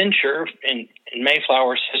adventure in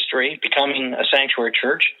Mayflower's history, becoming a sanctuary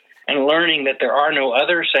church and learning that there are no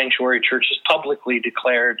other sanctuary churches, publicly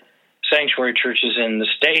declared sanctuary churches in the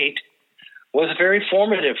state, was very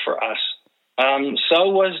formative for us. So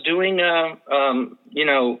was doing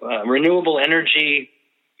renewable energy.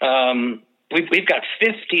 We've got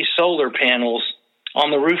 50 solar panels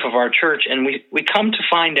on the roof of our church, and we come to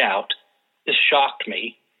find out, this shocked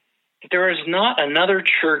me, that there is not another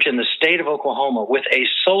church in the state of Oklahoma with a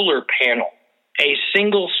solar panel, a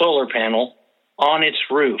single solar panel on its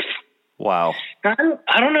roof. Wow. Now,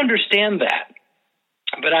 I don't understand that,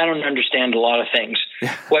 but I don't understand a lot of things.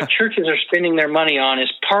 What churches are spending their money on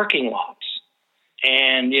is parking lots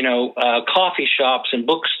and, coffee shops and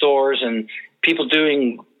bookstores and people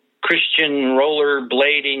doing Christian roller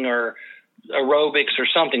blading or aerobics or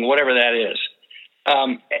something, whatever that is.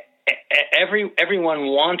 Everyone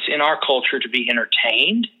wants in our culture to be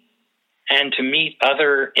entertained and to meet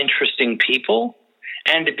other interesting people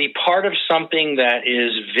and to be part of something that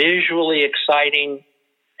is visually exciting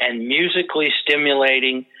and musically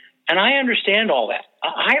stimulating. And I understand all that.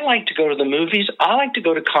 I like to go to the movies. I like to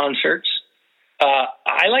go to concerts.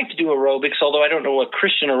 I like to do aerobics, although I don't know what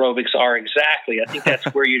Christian aerobics are exactly. I think that's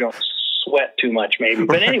where you don't sweat too much, maybe.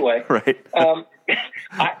 But anyway, right.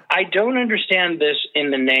 I don't understand this in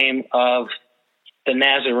the name of the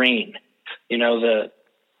Nazarene,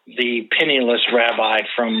 the penniless rabbi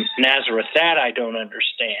from Nazareth. That I don't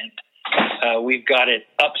understand. We've got it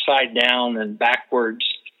upside down and backwards.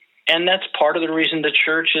 And that's part of the reason the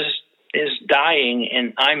church is dying,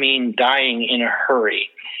 and I mean dying in a hurry.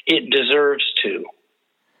 It deserves to.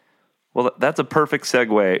 Well, that's a perfect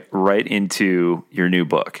segue right into your new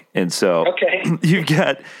book. And so okay. you've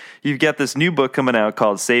got this new book coming out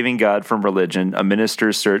called Saving God from Religion, A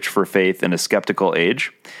Minister's Search for Faith in a Skeptical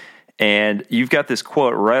Age. And you've got this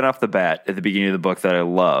quote right off the bat at the beginning of the book that I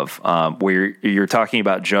love, where you're talking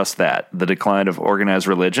about just that, the decline of organized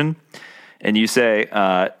religion. And you say,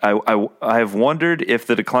 I have wondered if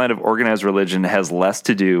the decline of organized religion has less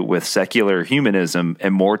to do with secular humanism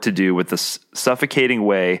and more to do with the suffocating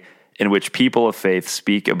way in which people of faith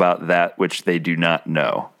speak about that which they do not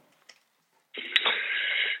know.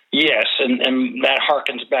 Yes, and that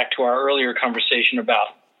harkens back to our earlier conversation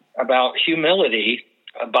about humility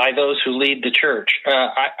by those who lead the church.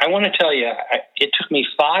 I want to tell you, it took me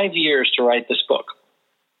 5 years to write this book.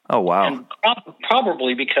 Oh, wow. And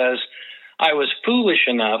probably because I was foolish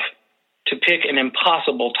enough to pick an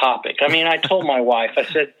impossible topic. I mean, I told my wife, I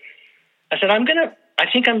said, I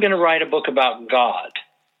think I'm gonna write a book about God.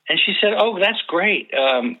 And she said, "Oh, that's great.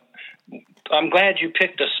 I'm glad you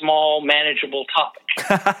picked a small, manageable topic."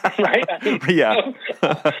 Right? I mean, yeah.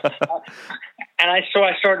 So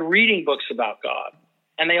I started reading books about God,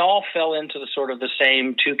 and they all fell into the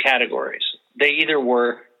same two categories. They either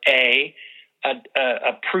were a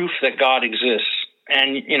proof that God exists.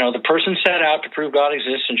 And, the person set out to prove God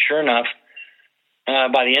exists, and sure enough,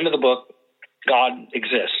 by the end of the book, God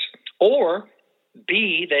exists. Or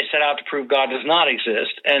B, they set out to prove God does not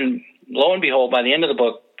exist, and lo and behold, by the end of the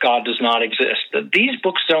book, God does not exist. These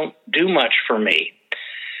books don't do much for me.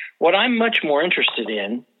 What I'm much more interested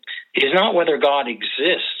in is not whether God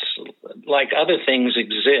exists like other things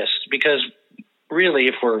exist, because really,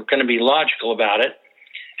 if we're going to be logical about it,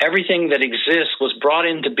 everything that exists was brought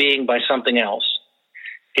into being by something else.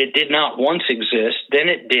 It did not once exist, then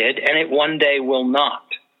it did, and it one day will not.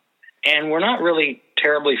 And we're not really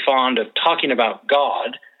terribly fond of talking about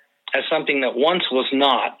God as something that once was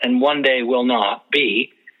not and one day will not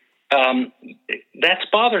be. That's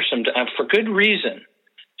bothersome for good reason.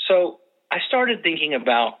 So I started thinking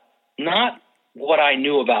about not what I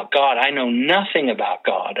knew about God. I know nothing about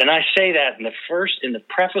God. And I say that in the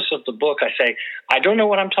preface of the book, I say, I don't know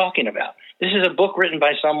what I'm talking about. This is a book written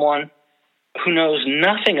by someone who knows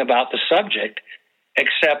nothing about the subject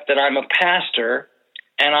except that I'm a pastor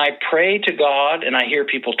and I pray to God and I hear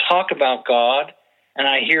people talk about God and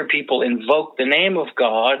I hear people invoke the name of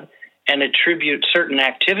God and attribute certain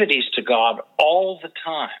activities to God all the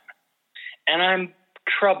time. And I'm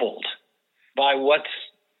troubled by what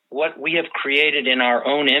we have created in our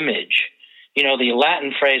own image. The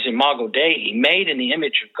Latin phrase imago Dei, made in the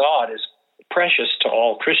image of God, is precious to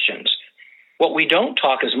all Christians. What we don't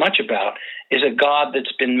talk as much about is a God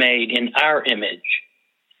that's been made in our image.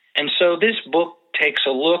 And so this book takes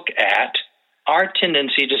a look at our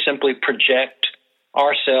tendency to simply project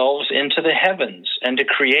ourselves into the heavens and to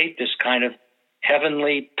create this kind of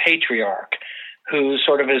heavenly patriarch who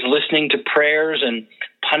sort of is listening to prayers and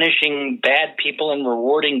punishing bad people and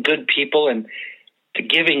rewarding good people and to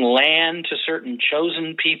giving land to certain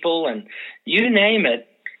chosen people, and you name it.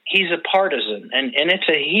 He's a partisan, and it's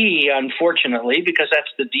a he, unfortunately, because that's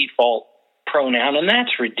the default pronoun, and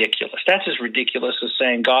that's ridiculous. That's as ridiculous as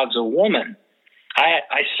saying God's a woman.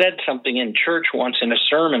 I said something in church once in a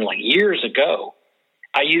sermon like years ago.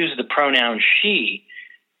 I used the pronoun she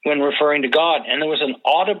when referring to God, and there was an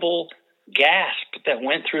audible gasp that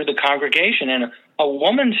went through the congregation, and a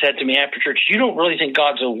woman said to me after church, "You don't really think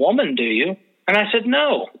God's a woman, do you?" And I said,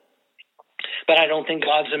 "No. But I don't think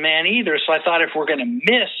God's a man either." So I thought if we're going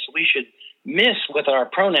to miss, we should miss with our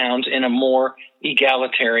pronouns in a more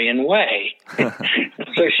egalitarian way.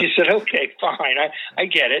 So she said, "Okay, fine. I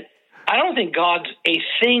get it. I don't think God's a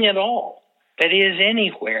thing at all that is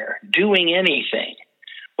anywhere doing anything.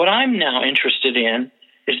 What I'm now interested in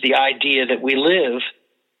is the idea that we live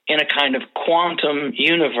in a kind of quantum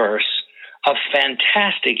universe of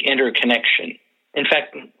fantastic interconnection. In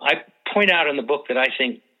fact, I point out in the book that I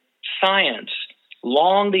think science,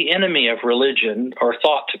 long the enemy of religion, or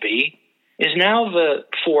thought to be, is now the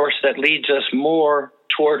force that leads us more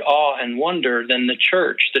toward awe and wonder than the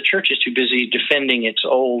church. The church is too busy defending its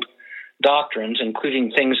old doctrines,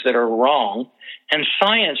 including things that are wrong, and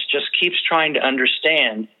science just keeps trying to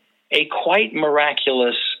understand a quite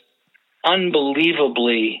miraculous,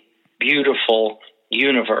 unbelievably beautiful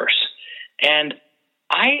universe. And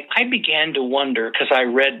I began to wonder, because I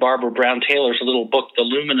read Barbara Brown Taylor's little book, The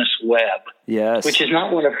Luminous Web, yes, which is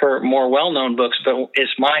not one of her more well-known books, but is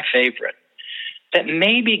my favorite, that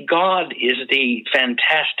maybe God is the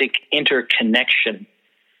fantastic interconnection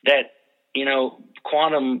that,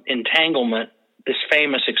 quantum entanglement, this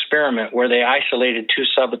famous experiment where they isolated two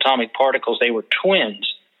subatomic particles, they were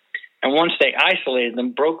twins, and once they isolated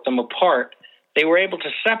them, broke them apart, they were able to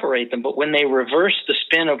separate them, but when they reversed the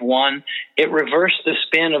spin of one, it reversed the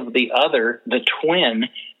spin of the other, the twin,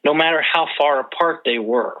 no matter how far apart they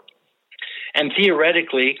were. And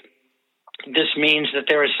theoretically, this means that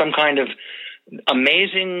there is some kind of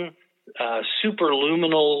amazing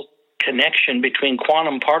superluminal connection between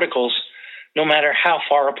quantum particles no matter how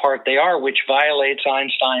far apart they are, which violates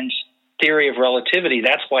Einstein's theory of relativity.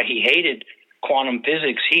 That's why he hated quantum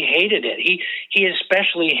physics. He hated it. He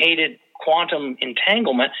especially hated quantum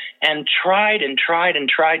entanglement and tried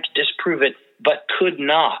to disprove it, but could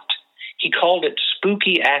not. He called it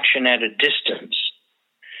spooky action at a distance.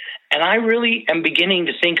 And I really am beginning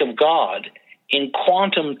to think of God in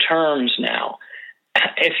quantum terms now,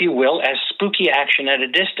 if you will, as spooky action at a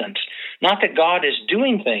distance. Not that God is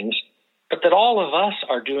doing things, but that all of us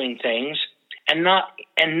are doing things, and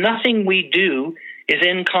nothing we do is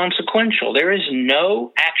inconsequential. There is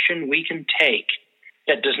no action we can take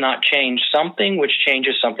that does not change something, which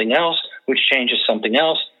changes something else, which changes something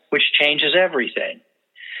else, which changes everything.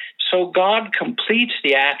 So God completes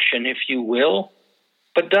the action, if you will,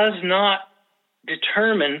 but does not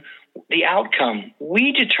determine the outcome.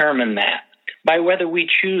 We determine that by whether we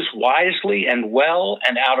choose wisely and well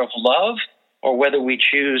and out of love, or whether we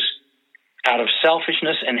choose out of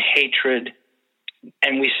selfishness and hatred,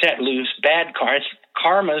 and we set loose bad karma.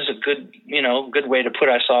 Karma is a good way to put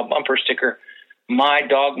it. I saw a bumper sticker, my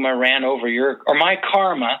karma ran over your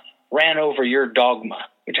dogma,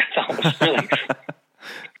 which I thought was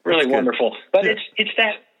really wonderful. But yeah.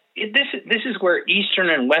 This is where Eastern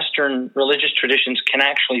and Western religious traditions can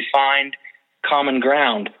actually find common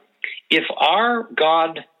ground. If our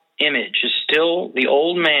God image is still the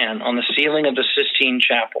old man on the ceiling of the Sistine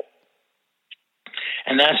Chapel,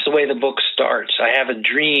 and that's the way the book starts. I have a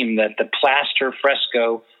dream that the plaster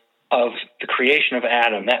fresco of the creation of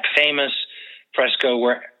Adam, that famous fresco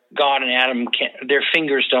where God and Adam, their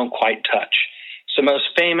fingers don't quite touch. It's the most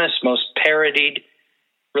famous, most parodied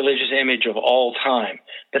religious image of all time.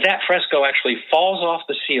 But that fresco actually falls off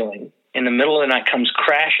the ceiling in the middle of the night, comes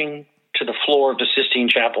crashing to the floor of the Sistine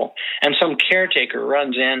Chapel, and some caretaker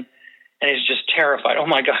runs in and is just terrified. Oh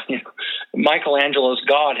my God, Michelangelo's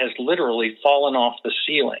God has literally fallen off the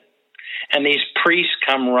ceiling. And these priests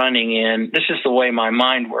come running in. This is the way my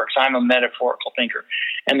mind works. I'm a metaphorical thinker.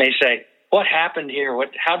 And they say, what happened here?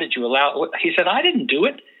 How did you allow it? He said, I didn't do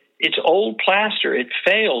it. It's old plaster. It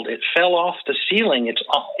failed. It fell off the ceiling.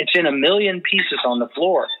 It's in a million pieces on the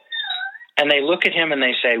floor. And they look at him and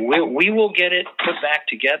they say, we will get it put back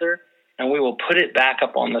together, and we will put it back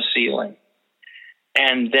up on the ceiling.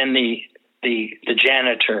 And then the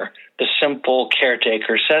janitor, the simple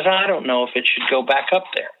caretaker, says, I don't know if it should go back up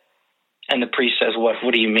there. And the priest says,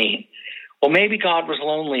 what do you mean? Well, maybe God was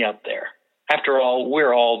lonely up there. After all,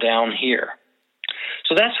 we're all down here.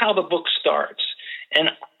 So that's how the book starts.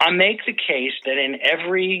 And I make the case that in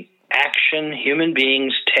every action human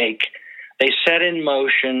beings take, they set in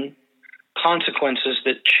motion consequences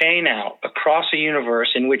that chain out across a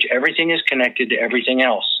universe in which everything is connected to everything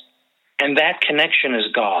else. And that connection is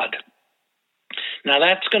God. Now,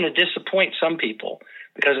 that's going to disappoint some people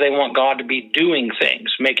because they want God to be doing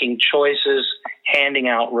things, making choices, handing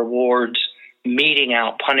out rewards, meting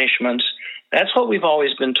out punishments. That's what we've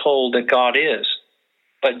always been told that God is.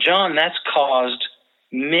 But, John, that's caused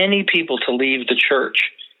many people to leave the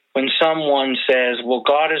church when someone says, well,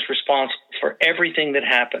 God is responsible for everything that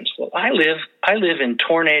happens. Well, I live in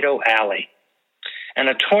Tornado Alley, and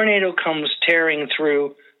a tornado comes tearing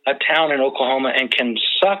through a town in Oklahoma and can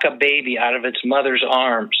suck a baby out of its mother's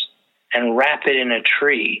arms and wrap it in a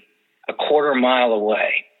tree a quarter mile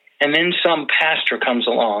away. And then some pastor comes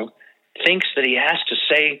along, thinks that he has to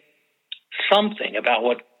say something about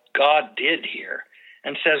what God did here,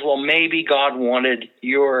 and says, well, maybe God wanted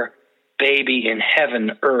your baby in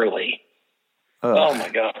heaven early. Oh, my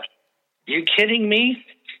God. You kidding me?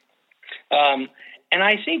 And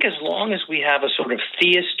I think as long as we have a sort of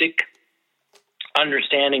theistic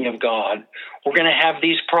understanding of God, we're going to have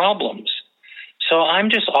these problems. So I'm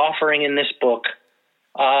just offering in this book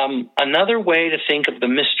another way to think of the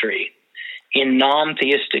mystery in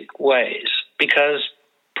non-theistic ways, because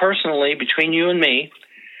personally, between you and me,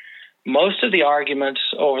 most of the arguments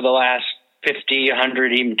over the last 50,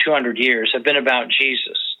 100, even 200 years have been about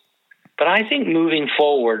Jesus. But I think moving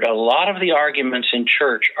forward, a lot of the arguments in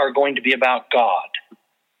church are going to be about God.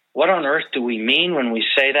 What on earth do we mean when we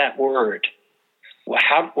say that word?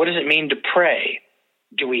 What does it mean to pray?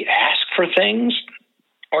 Do we ask for things,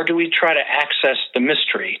 or do we try to access the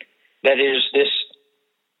mystery that is this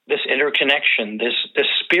interconnection, this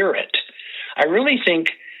spirit? I really think,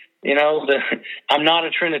 I'm not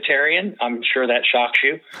a Trinitarian. I'm sure that shocks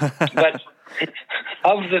you. But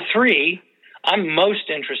of the three, I'm most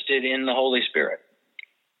interested in the Holy Spirit.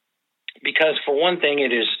 Because for one thing,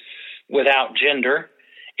 it is without gender.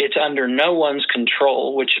 It's under no one's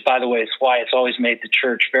control, which, by the way, is why it's always made the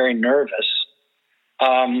church very nervous.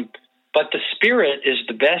 But the Spirit is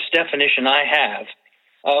the best definition I have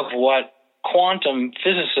of what quantum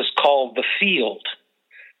physicists call the field.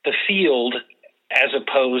 The field, as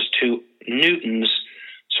opposed to Newton's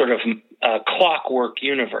sort of clockwork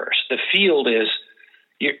universe. The field is,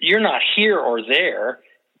 you're not here or there.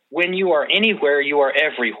 When you are anywhere, you are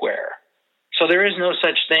everywhere. So there is no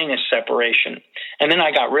such thing as separation. And then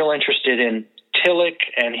I got real interested in Tillich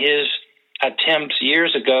and his attempts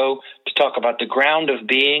years ago to talk about the ground of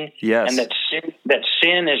being, yes, and that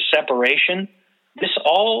sin is separation. This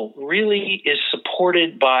all really is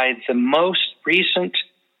supported by the most recent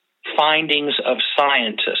findings of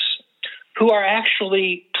scientists who are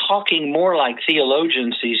actually talking more like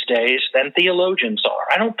theologians these days than theologians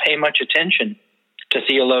are. I don't pay much attention to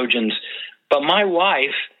theologians, but my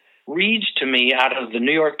wife reads to me out of the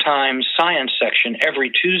New York Times science section every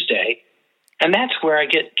Tuesday, and that's where I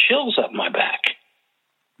get chills up my back.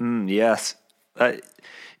 Yes.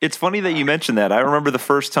 It's funny that you mentioned that. I remember the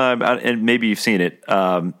first time, and maybe you've seen it,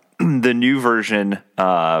 the new version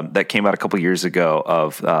that came out a couple years ago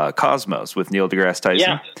of Cosmos with Neil deGrasse Tyson.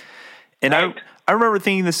 Yeah. And right. I remember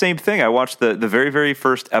thinking the same thing. I watched the very, very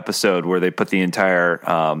first episode where they put the entire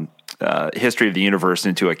history of the universe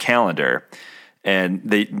into a calendar. And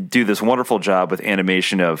they do this wonderful job with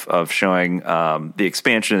animation of showing the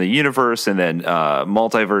expansion of the universe and then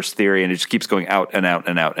multiverse theory, and it just keeps going out and out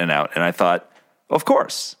and out and out. And I thought, of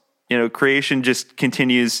course, creation just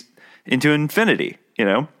continues into infinity,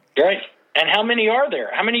 Right. And how many are there?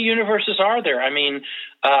 How many universes are there? I mean,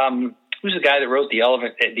 who's the guy that wrote The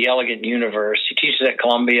Elegant Universe? He teaches at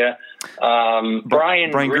Columbia.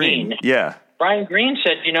 Brian Greene. Yeah. Brian Greene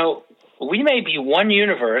said, we may be one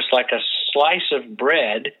universe, like a slice of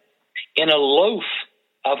bread in a loaf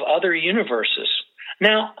of other universes.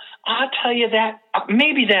 Now, I'll tell you that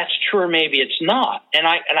maybe that's true or maybe it's not. And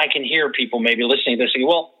I can hear people maybe listening to this saying,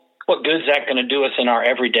 well, what good is that going to do us in our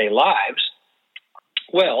everyday lives?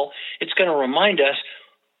 Well, it's going to remind us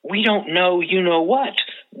we don't know what.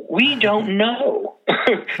 We don't know.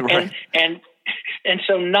 Right. And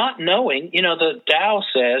so not knowing, the Tao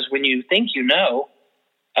says when you think you know,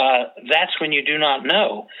 that's when you do not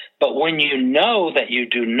know. But when you know that you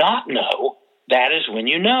do not know, that is when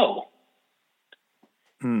you know.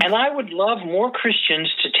 And I would love more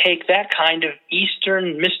Christians to take that kind of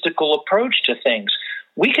Eastern mystical approach to things.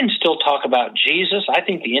 We can still talk about Jesus. I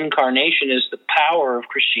think the incarnation is the power of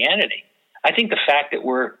Christianity. I think the fact that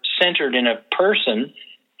we're centered in a person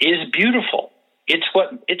is beautiful. It's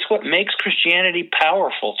what makes Christianity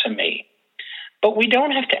powerful to me. But we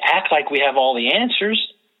don't have to act like we have all the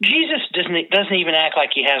answers. Jesus doesn't even act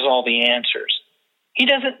like he has all the answers. He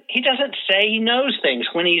doesn't say he knows things.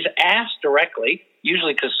 When he's asked directly,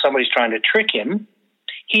 usually because somebody's trying to trick him,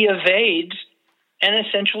 he evades and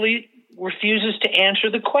essentially refuses to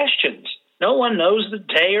answer the questions. No one knows the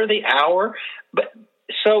day or the hour,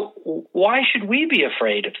 so why should we be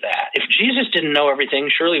afraid of that? If Jesus didn't know everything,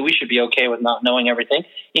 surely we should be okay with not knowing everything,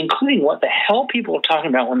 including what the hell people are talking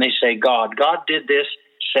about when they say God. God did this,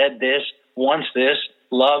 said this, wants this,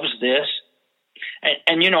 loves this.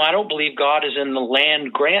 And I don't believe God is in the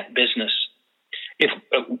land grant business.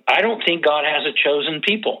 I don't think God has a chosen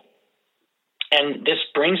people. And this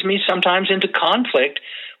brings me sometimes into conflict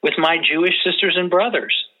with my Jewish sisters and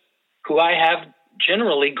brothers, who I have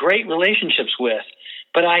generally great relationships with.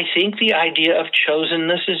 But I think the idea of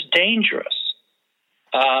chosenness is dangerous.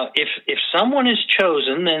 If someone is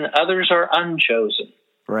chosen, then others are unchosen.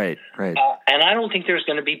 Right. And I don't think there's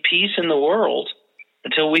going to be peace in the world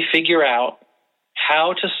until we figure out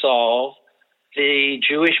how to solve the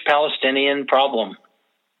Jewish-Palestinian problem.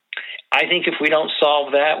 I think if we don't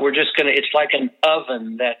solve that, it's like an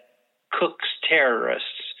oven that cooks terrorists.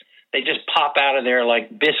 They just pop out of there like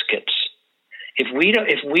biscuits. If we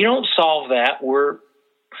don't solve that, we're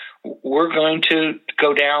going to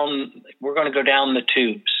go down the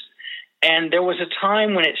tubes. And there was a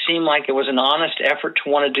time when it seemed like it was an honest effort to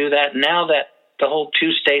want to do that. Now that the whole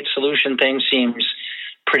two-state solution thing seems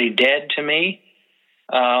pretty dead to me.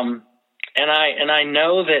 And I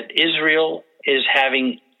know that Israel is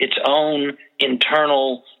having its own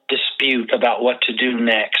internal dispute about what to do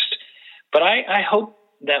next. But I hope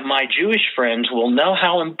that my Jewish friends will know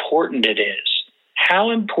how important it is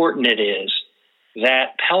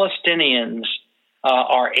that Palestinians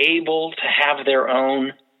are able to have their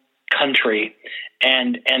own country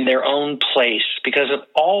and their own place, because of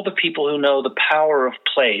all the people who know the power of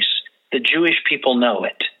place, the Jewish people know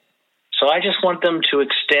it. So I just want them to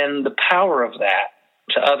extend the power of that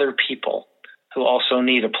to other people who also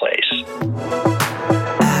need a place.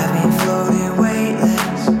 I've been floating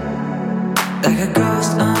weightless, like a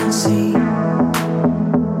ghost unseen.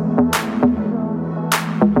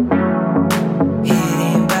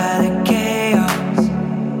 Hidden by the chaos.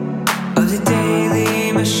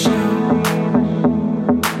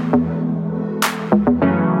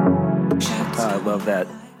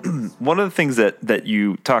 one of the things that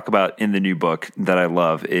you talk about in the new book that I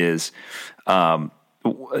love is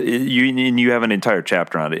you have an entire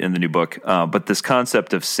chapter on it in the new book, but this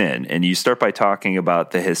concept of sin, and you start by talking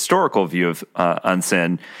about the historical view of on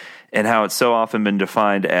sin and how it's so often been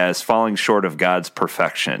defined as falling short of God's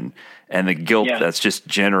perfection and the guilt that's just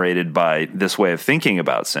generated by this way of thinking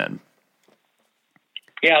about sin.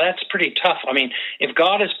 Yeah, that's pretty tough. I mean, if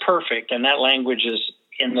God is perfect, and that language is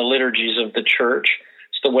in the liturgies of the church,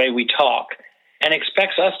 it's the way we talk, and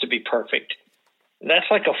expects us to be perfect, that's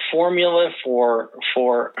like a formula for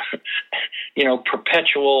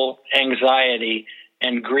perpetual anxiety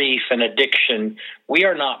and grief and addiction. We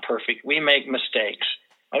are not perfect. We make mistakes.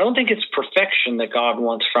 I don't think it's perfection that God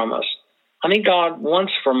wants from us. I think God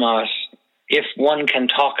wants from us, if one can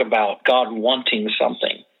talk about God wanting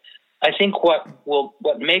something, I think what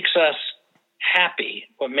makes us happy,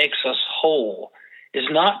 what makes us whole, is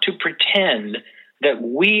not to pretend that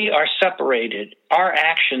we are separated. Our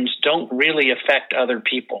actions don't really affect other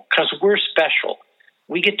people because we're special.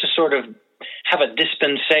 We get to sort of have a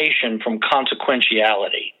dispensation from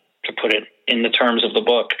consequentiality, to put it in the terms of the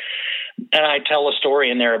book. And I tell a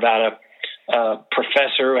story in there about a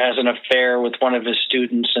professor who has an affair with one of his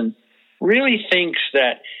students and really thinks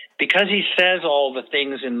that because he says all the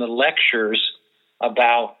things in the lectures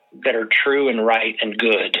about that are true and right and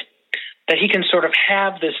good, that he can sort of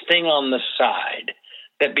have this thing on the side,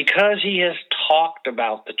 that because he has talked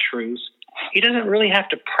about the truth, he doesn't really have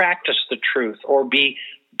to practice the truth or be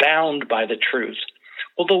bound by the truth.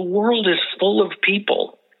 Well, the world is full of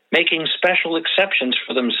people making special exceptions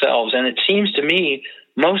for themselves, and it seems to me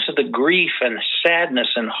most of the grief and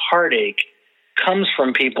sadness and heartache comes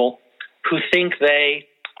from people who think they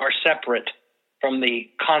are separate from the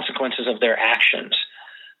consequences of their actions,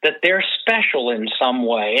 that they're special in some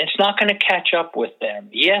way. It's not going to catch up with them.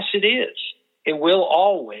 Yes, it is. It will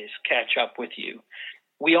always catch up with you.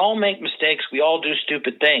 We all make mistakes. We all do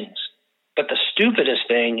stupid things. But the stupidest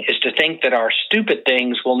thing is to think that our stupid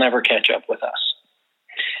things will never catch up with us.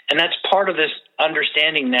 And that's part of this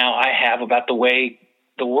understanding now I have about the way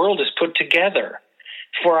the world is put together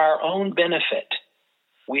for our own benefit.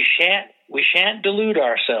 We shan't delude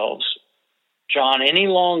ourselves, John, any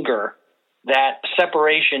longer that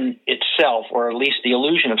separation itself, or at least the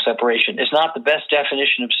illusion of separation, is not the best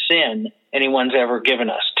definition of sin anyone's ever given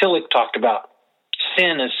us. Tillich talked about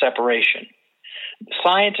sin as separation.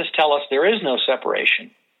 Scientists tell us there is no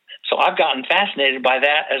separation. So I've gotten fascinated by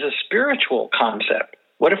that as a spiritual concept.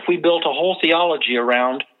 What if we built a whole theology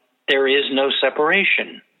around there is no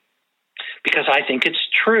separation? Because I think it's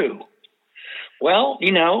true. Well,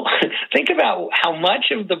 think about how much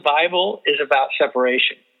of the Bible is about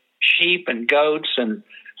separation. Sheep and goats and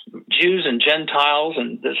Jews and Gentiles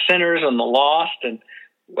and the sinners and the lost. And,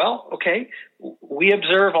 well, okay, we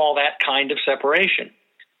observe all that kind of separation.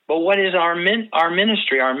 But what is our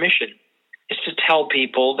ministry, our mission? Is to tell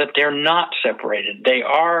people that they're not separated. They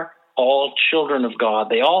are all children of God.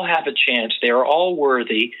 They all have a chance. They are all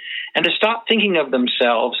worthy. And to stop thinking of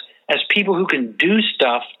themselves as people who can do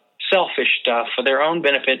stuff, selfish stuff, for their own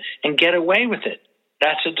benefit and get away with it.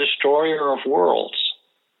 That's a destroyer of worlds.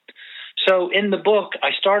 So in the book,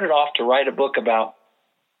 I started off to write a book about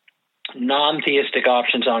non-theistic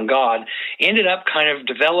options on God, ended up kind of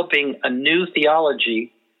developing a new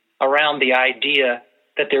theology around the idea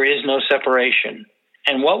that there is no separation.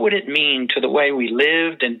 And what would it mean to the way we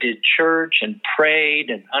lived and did church and prayed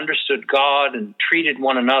and understood God and treated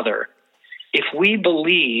one another if we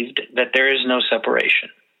believed that there is no separation?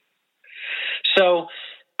 So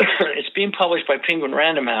it's being published by Penguin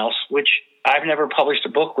Random House, which I've never published a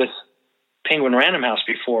book with Penguin Random House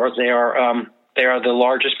before. They are the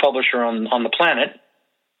largest publisher on the planet.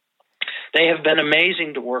 They have been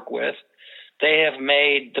amazing to work with. They have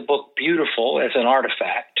made the book beautiful as an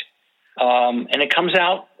artifact. And it comes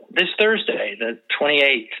out this Thursday, the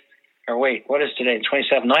 28th. Or wait, what is today? The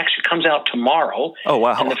 27th. No, actually, it comes out tomorrow. Oh,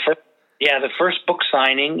 wow. And the first book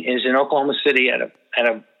signing is in Oklahoma City at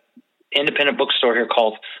a independent bookstore here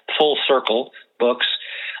called Full Circle Books.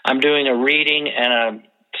 I'm doing a reading and a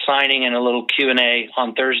signing and a little Q&A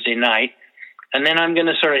on Thursday night. And then I'm going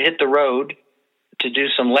to sort of hit the road to do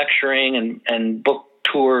some lecturing and book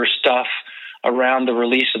tour stuff around the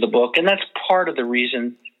release of the book. And that's part of the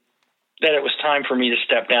reason that it was time for me to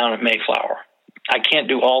step down at Mayflower. I can't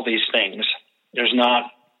do all these things. There's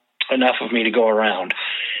not enough of me to go around.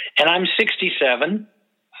 And I'm 67,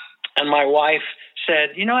 and my wife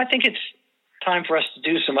said, I think it's time for us to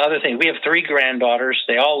do some other things. We have 3 granddaughters.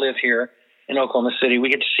 They all live here in Oklahoma City. We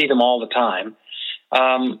get to see them all the time.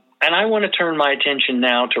 And I want to turn my attention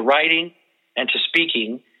now to writing and to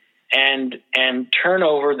speaking and turn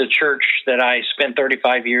over the church that I spent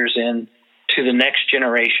 35 years in to the next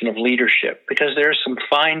generation of leadership, because there's some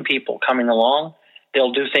fine people coming along.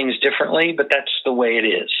 They'll do things differently, but that's the way it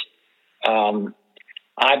is.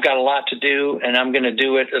 I've got a lot to do, and I'm going to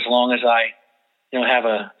do it as long as I have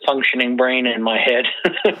a functioning brain in my head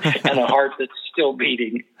and a heart that's still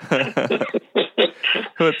beating.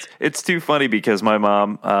 It's too funny because my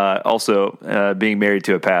mom, also being married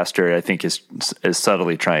to a pastor, I think is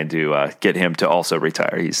subtly trying to get him to also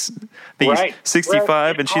retire. He's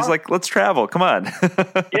 65, and she's like, "Let's travel. Come on."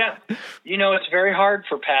 Yeah, it's very hard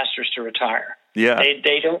for pastors to retire. Yeah,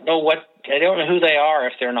 they don't know who they are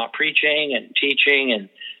if they're not preaching and teaching and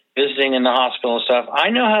visiting in the hospital and stuff. I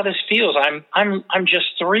know how this feels. I'm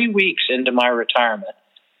just 3 weeks into my retirement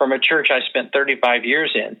from a church I spent 35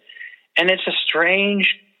 years in. And it's a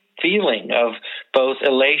strange feeling of both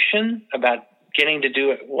elation about getting to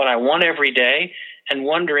do what I want every day and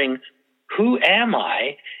wondering, who am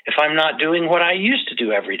I if I'm not doing what I used to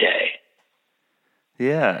do every day?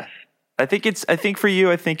 Yeah. I think for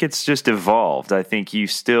you, it's just evolved. I think the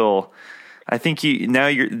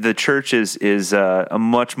church is a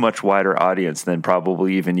much, much wider audience than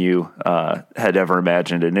probably even you had ever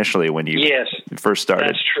imagined initially when you first started.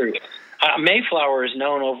 That's true. Mayflower is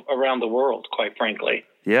known around the world, quite frankly.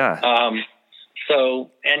 Yeah.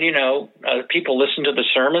 People listen to the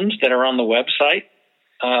sermons that are on the website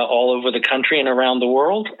all over the country and around the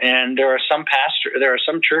world. And there are some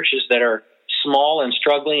churches that are small and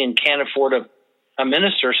struggling and can't afford a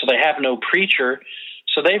minister, so they have no preacher.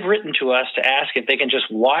 So they've written to us to ask if they can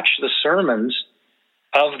just watch the sermons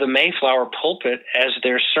of the Mayflower pulpit as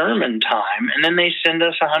their sermon time, and then they send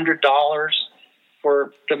us $100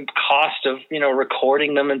 for the cost of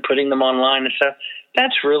recording them and putting them online and stuff.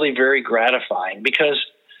 That's really very gratifying because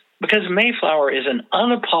Mayflower is an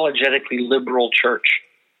unapologetically liberal church,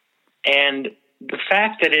 and the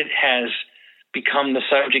fact that it has become the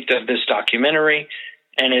subject of this documentary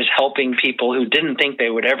and is helping people who didn't think they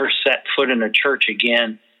would ever set foot in a church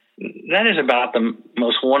again, that is about the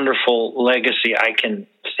most wonderful legacy I can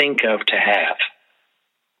think of to have.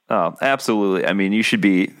 Oh, absolutely. I mean, you should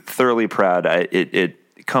be thoroughly proud. It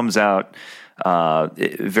comes out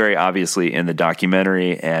very obviously in the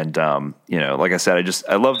documentary, and like I said,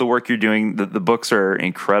 I love the work you're doing. The books are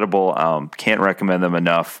incredible. Can't recommend them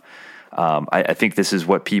enough. I think this is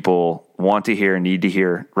what people want to hear and need to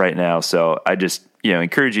hear right now. So I just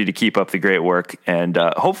encourage you to keep up the great work, and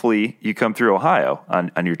hopefully you come through Ohio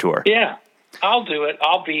on your tour. Yeah, I'll do it.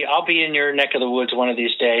 I'll be in your neck of the woods one of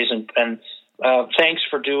these days, and thanks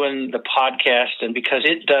for doing the podcast. And because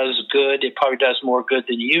it does good, it probably does more good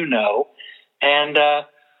than you know. And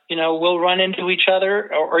we'll run into each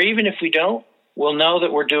other, or even if we don't, we'll know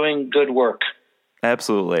that we're doing good work.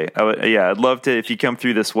 Absolutely. I'd love to. If you come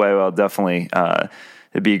through this way, I'll definitely.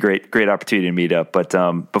 It'd be a great opportunity to meet up. But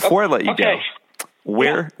before I let you go,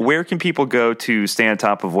 where can people go to stay on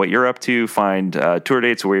top of what you're up to? Find tour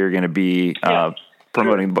dates where you're going to be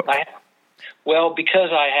promoting the book. Well,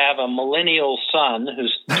 because I have a millennial son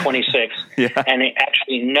who's 26, and he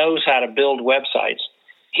actually knows how to build websites.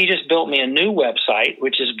 He just built me a new website,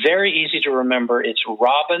 which is very easy to remember. It's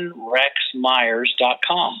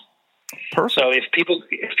robinrexmyers.com. Perfect. So if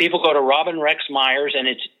people go to Robin Rex Meyers, and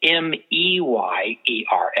it's Meyers,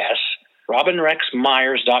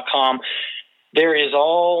 robinrexmyers.com, there is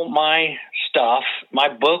all my stuff, my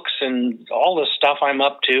books, and all the stuff I'm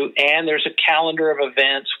up to. And there's a calendar of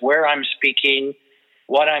events, where I'm speaking,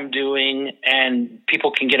 what I'm doing, and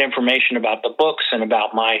people can get information about the books and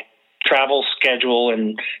about my travel schedule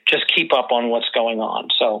and just keep up on what's going on.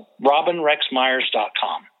 So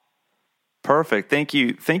robinrexmyers.com. Perfect. Thank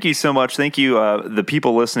you. Thank you so much. Thank you. The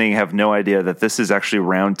people listening have no idea that this is actually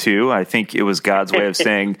round 2. I think it was God's way of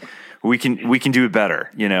saying we can do it better,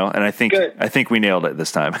 and I think we nailed it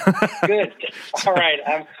this time. Good. All right.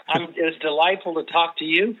 It's delightful to talk to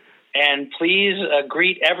you, and please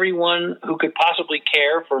greet everyone who could possibly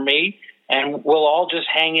care for me, and we'll all just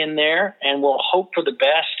hang in there, and we'll hope for the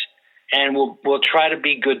best, and we'll try to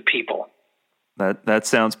be good people. That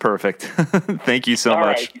sounds perfect. Thank you so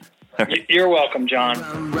much. Right. You're welcome, John.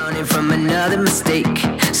 I'm running from another mistake,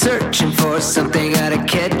 searching for something how to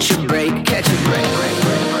catch a break.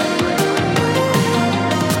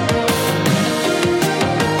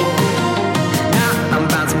 Now I'm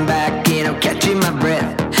bouncing back and I'm catching my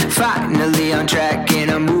breath. Finally on track and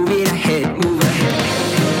I'm moving ahead.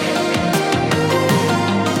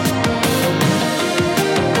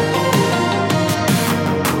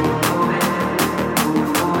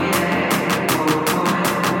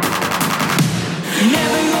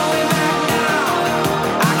 Never going back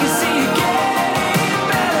now. I can see it getting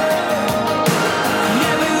better.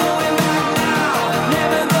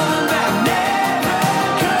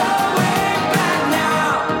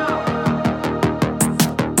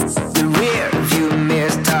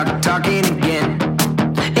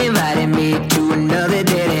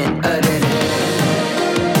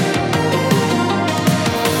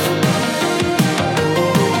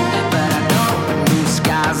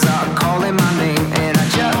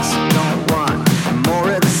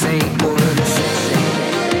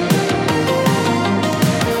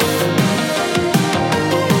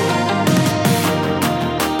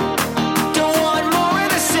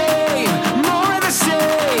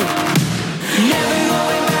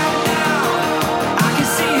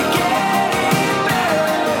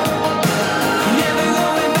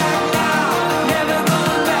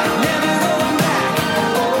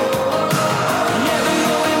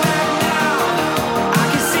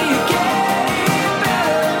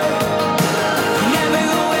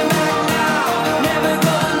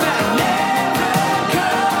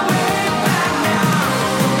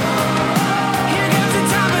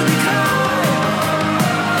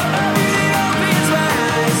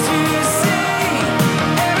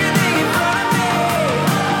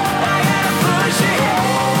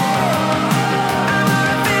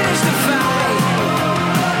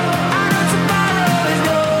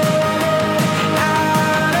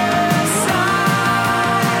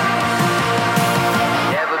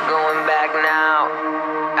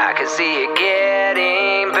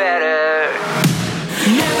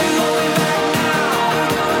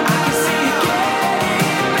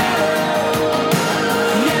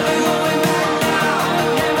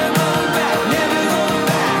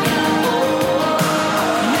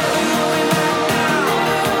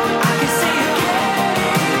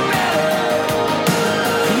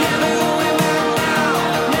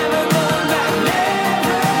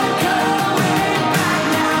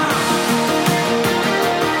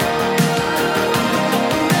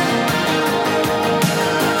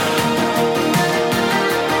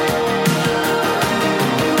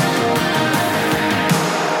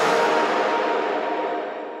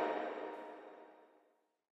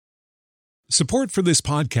 Support for this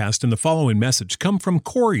podcast and the following message come from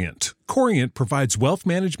Corient. Corient provides wealth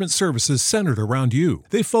management services centered around you.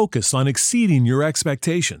 They focus on exceeding your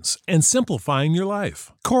expectations and simplifying your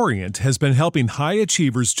life. Corient has been helping high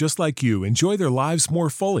achievers just like you enjoy their lives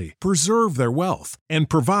more fully, preserve their wealth, and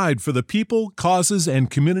provide for the people, causes,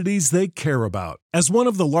 and communities they care about. As one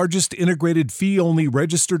of the largest integrated fee-only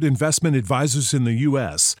registered investment advisors in the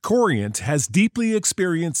U.S., Corient has deeply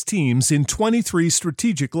experienced teams in 23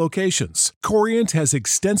 strategic locations. Corient has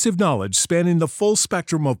extensive knowledge spanning the full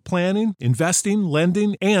spectrum of planning, investing,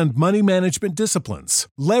 lending, and money management disciplines.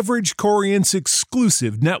 Leverage Corient's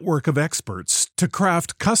exclusive network of experts to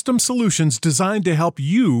craft custom solutions designed to help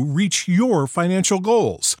you reach your financial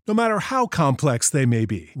goals, no matter how complex they may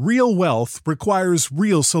be. Real wealth requires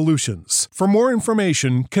real solutions. For more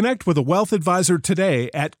information, connect with a wealth advisor today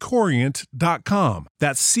at Corient.com.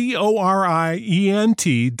 That's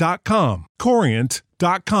Corient.com.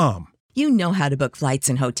 Corient.com. You know how to book flights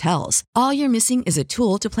and hotels. All you're missing is a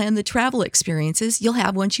tool to plan the travel experiences you'll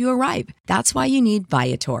have once you arrive. That's why you need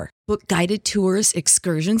Viator. Book guided tours,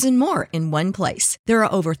 excursions, and more in one place. There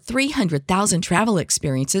are over 300,000 travel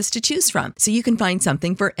experiences to choose from, so you can find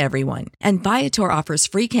something for everyone. And Viator offers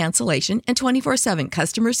free cancellation and 24/7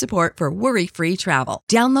 customer support for worry-free travel.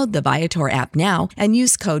 Download the Viator app now and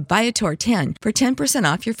use code Viator10 for 10%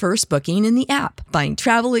 off your first booking in the app. Find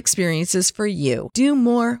travel experiences for you. Do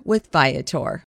more with Viator.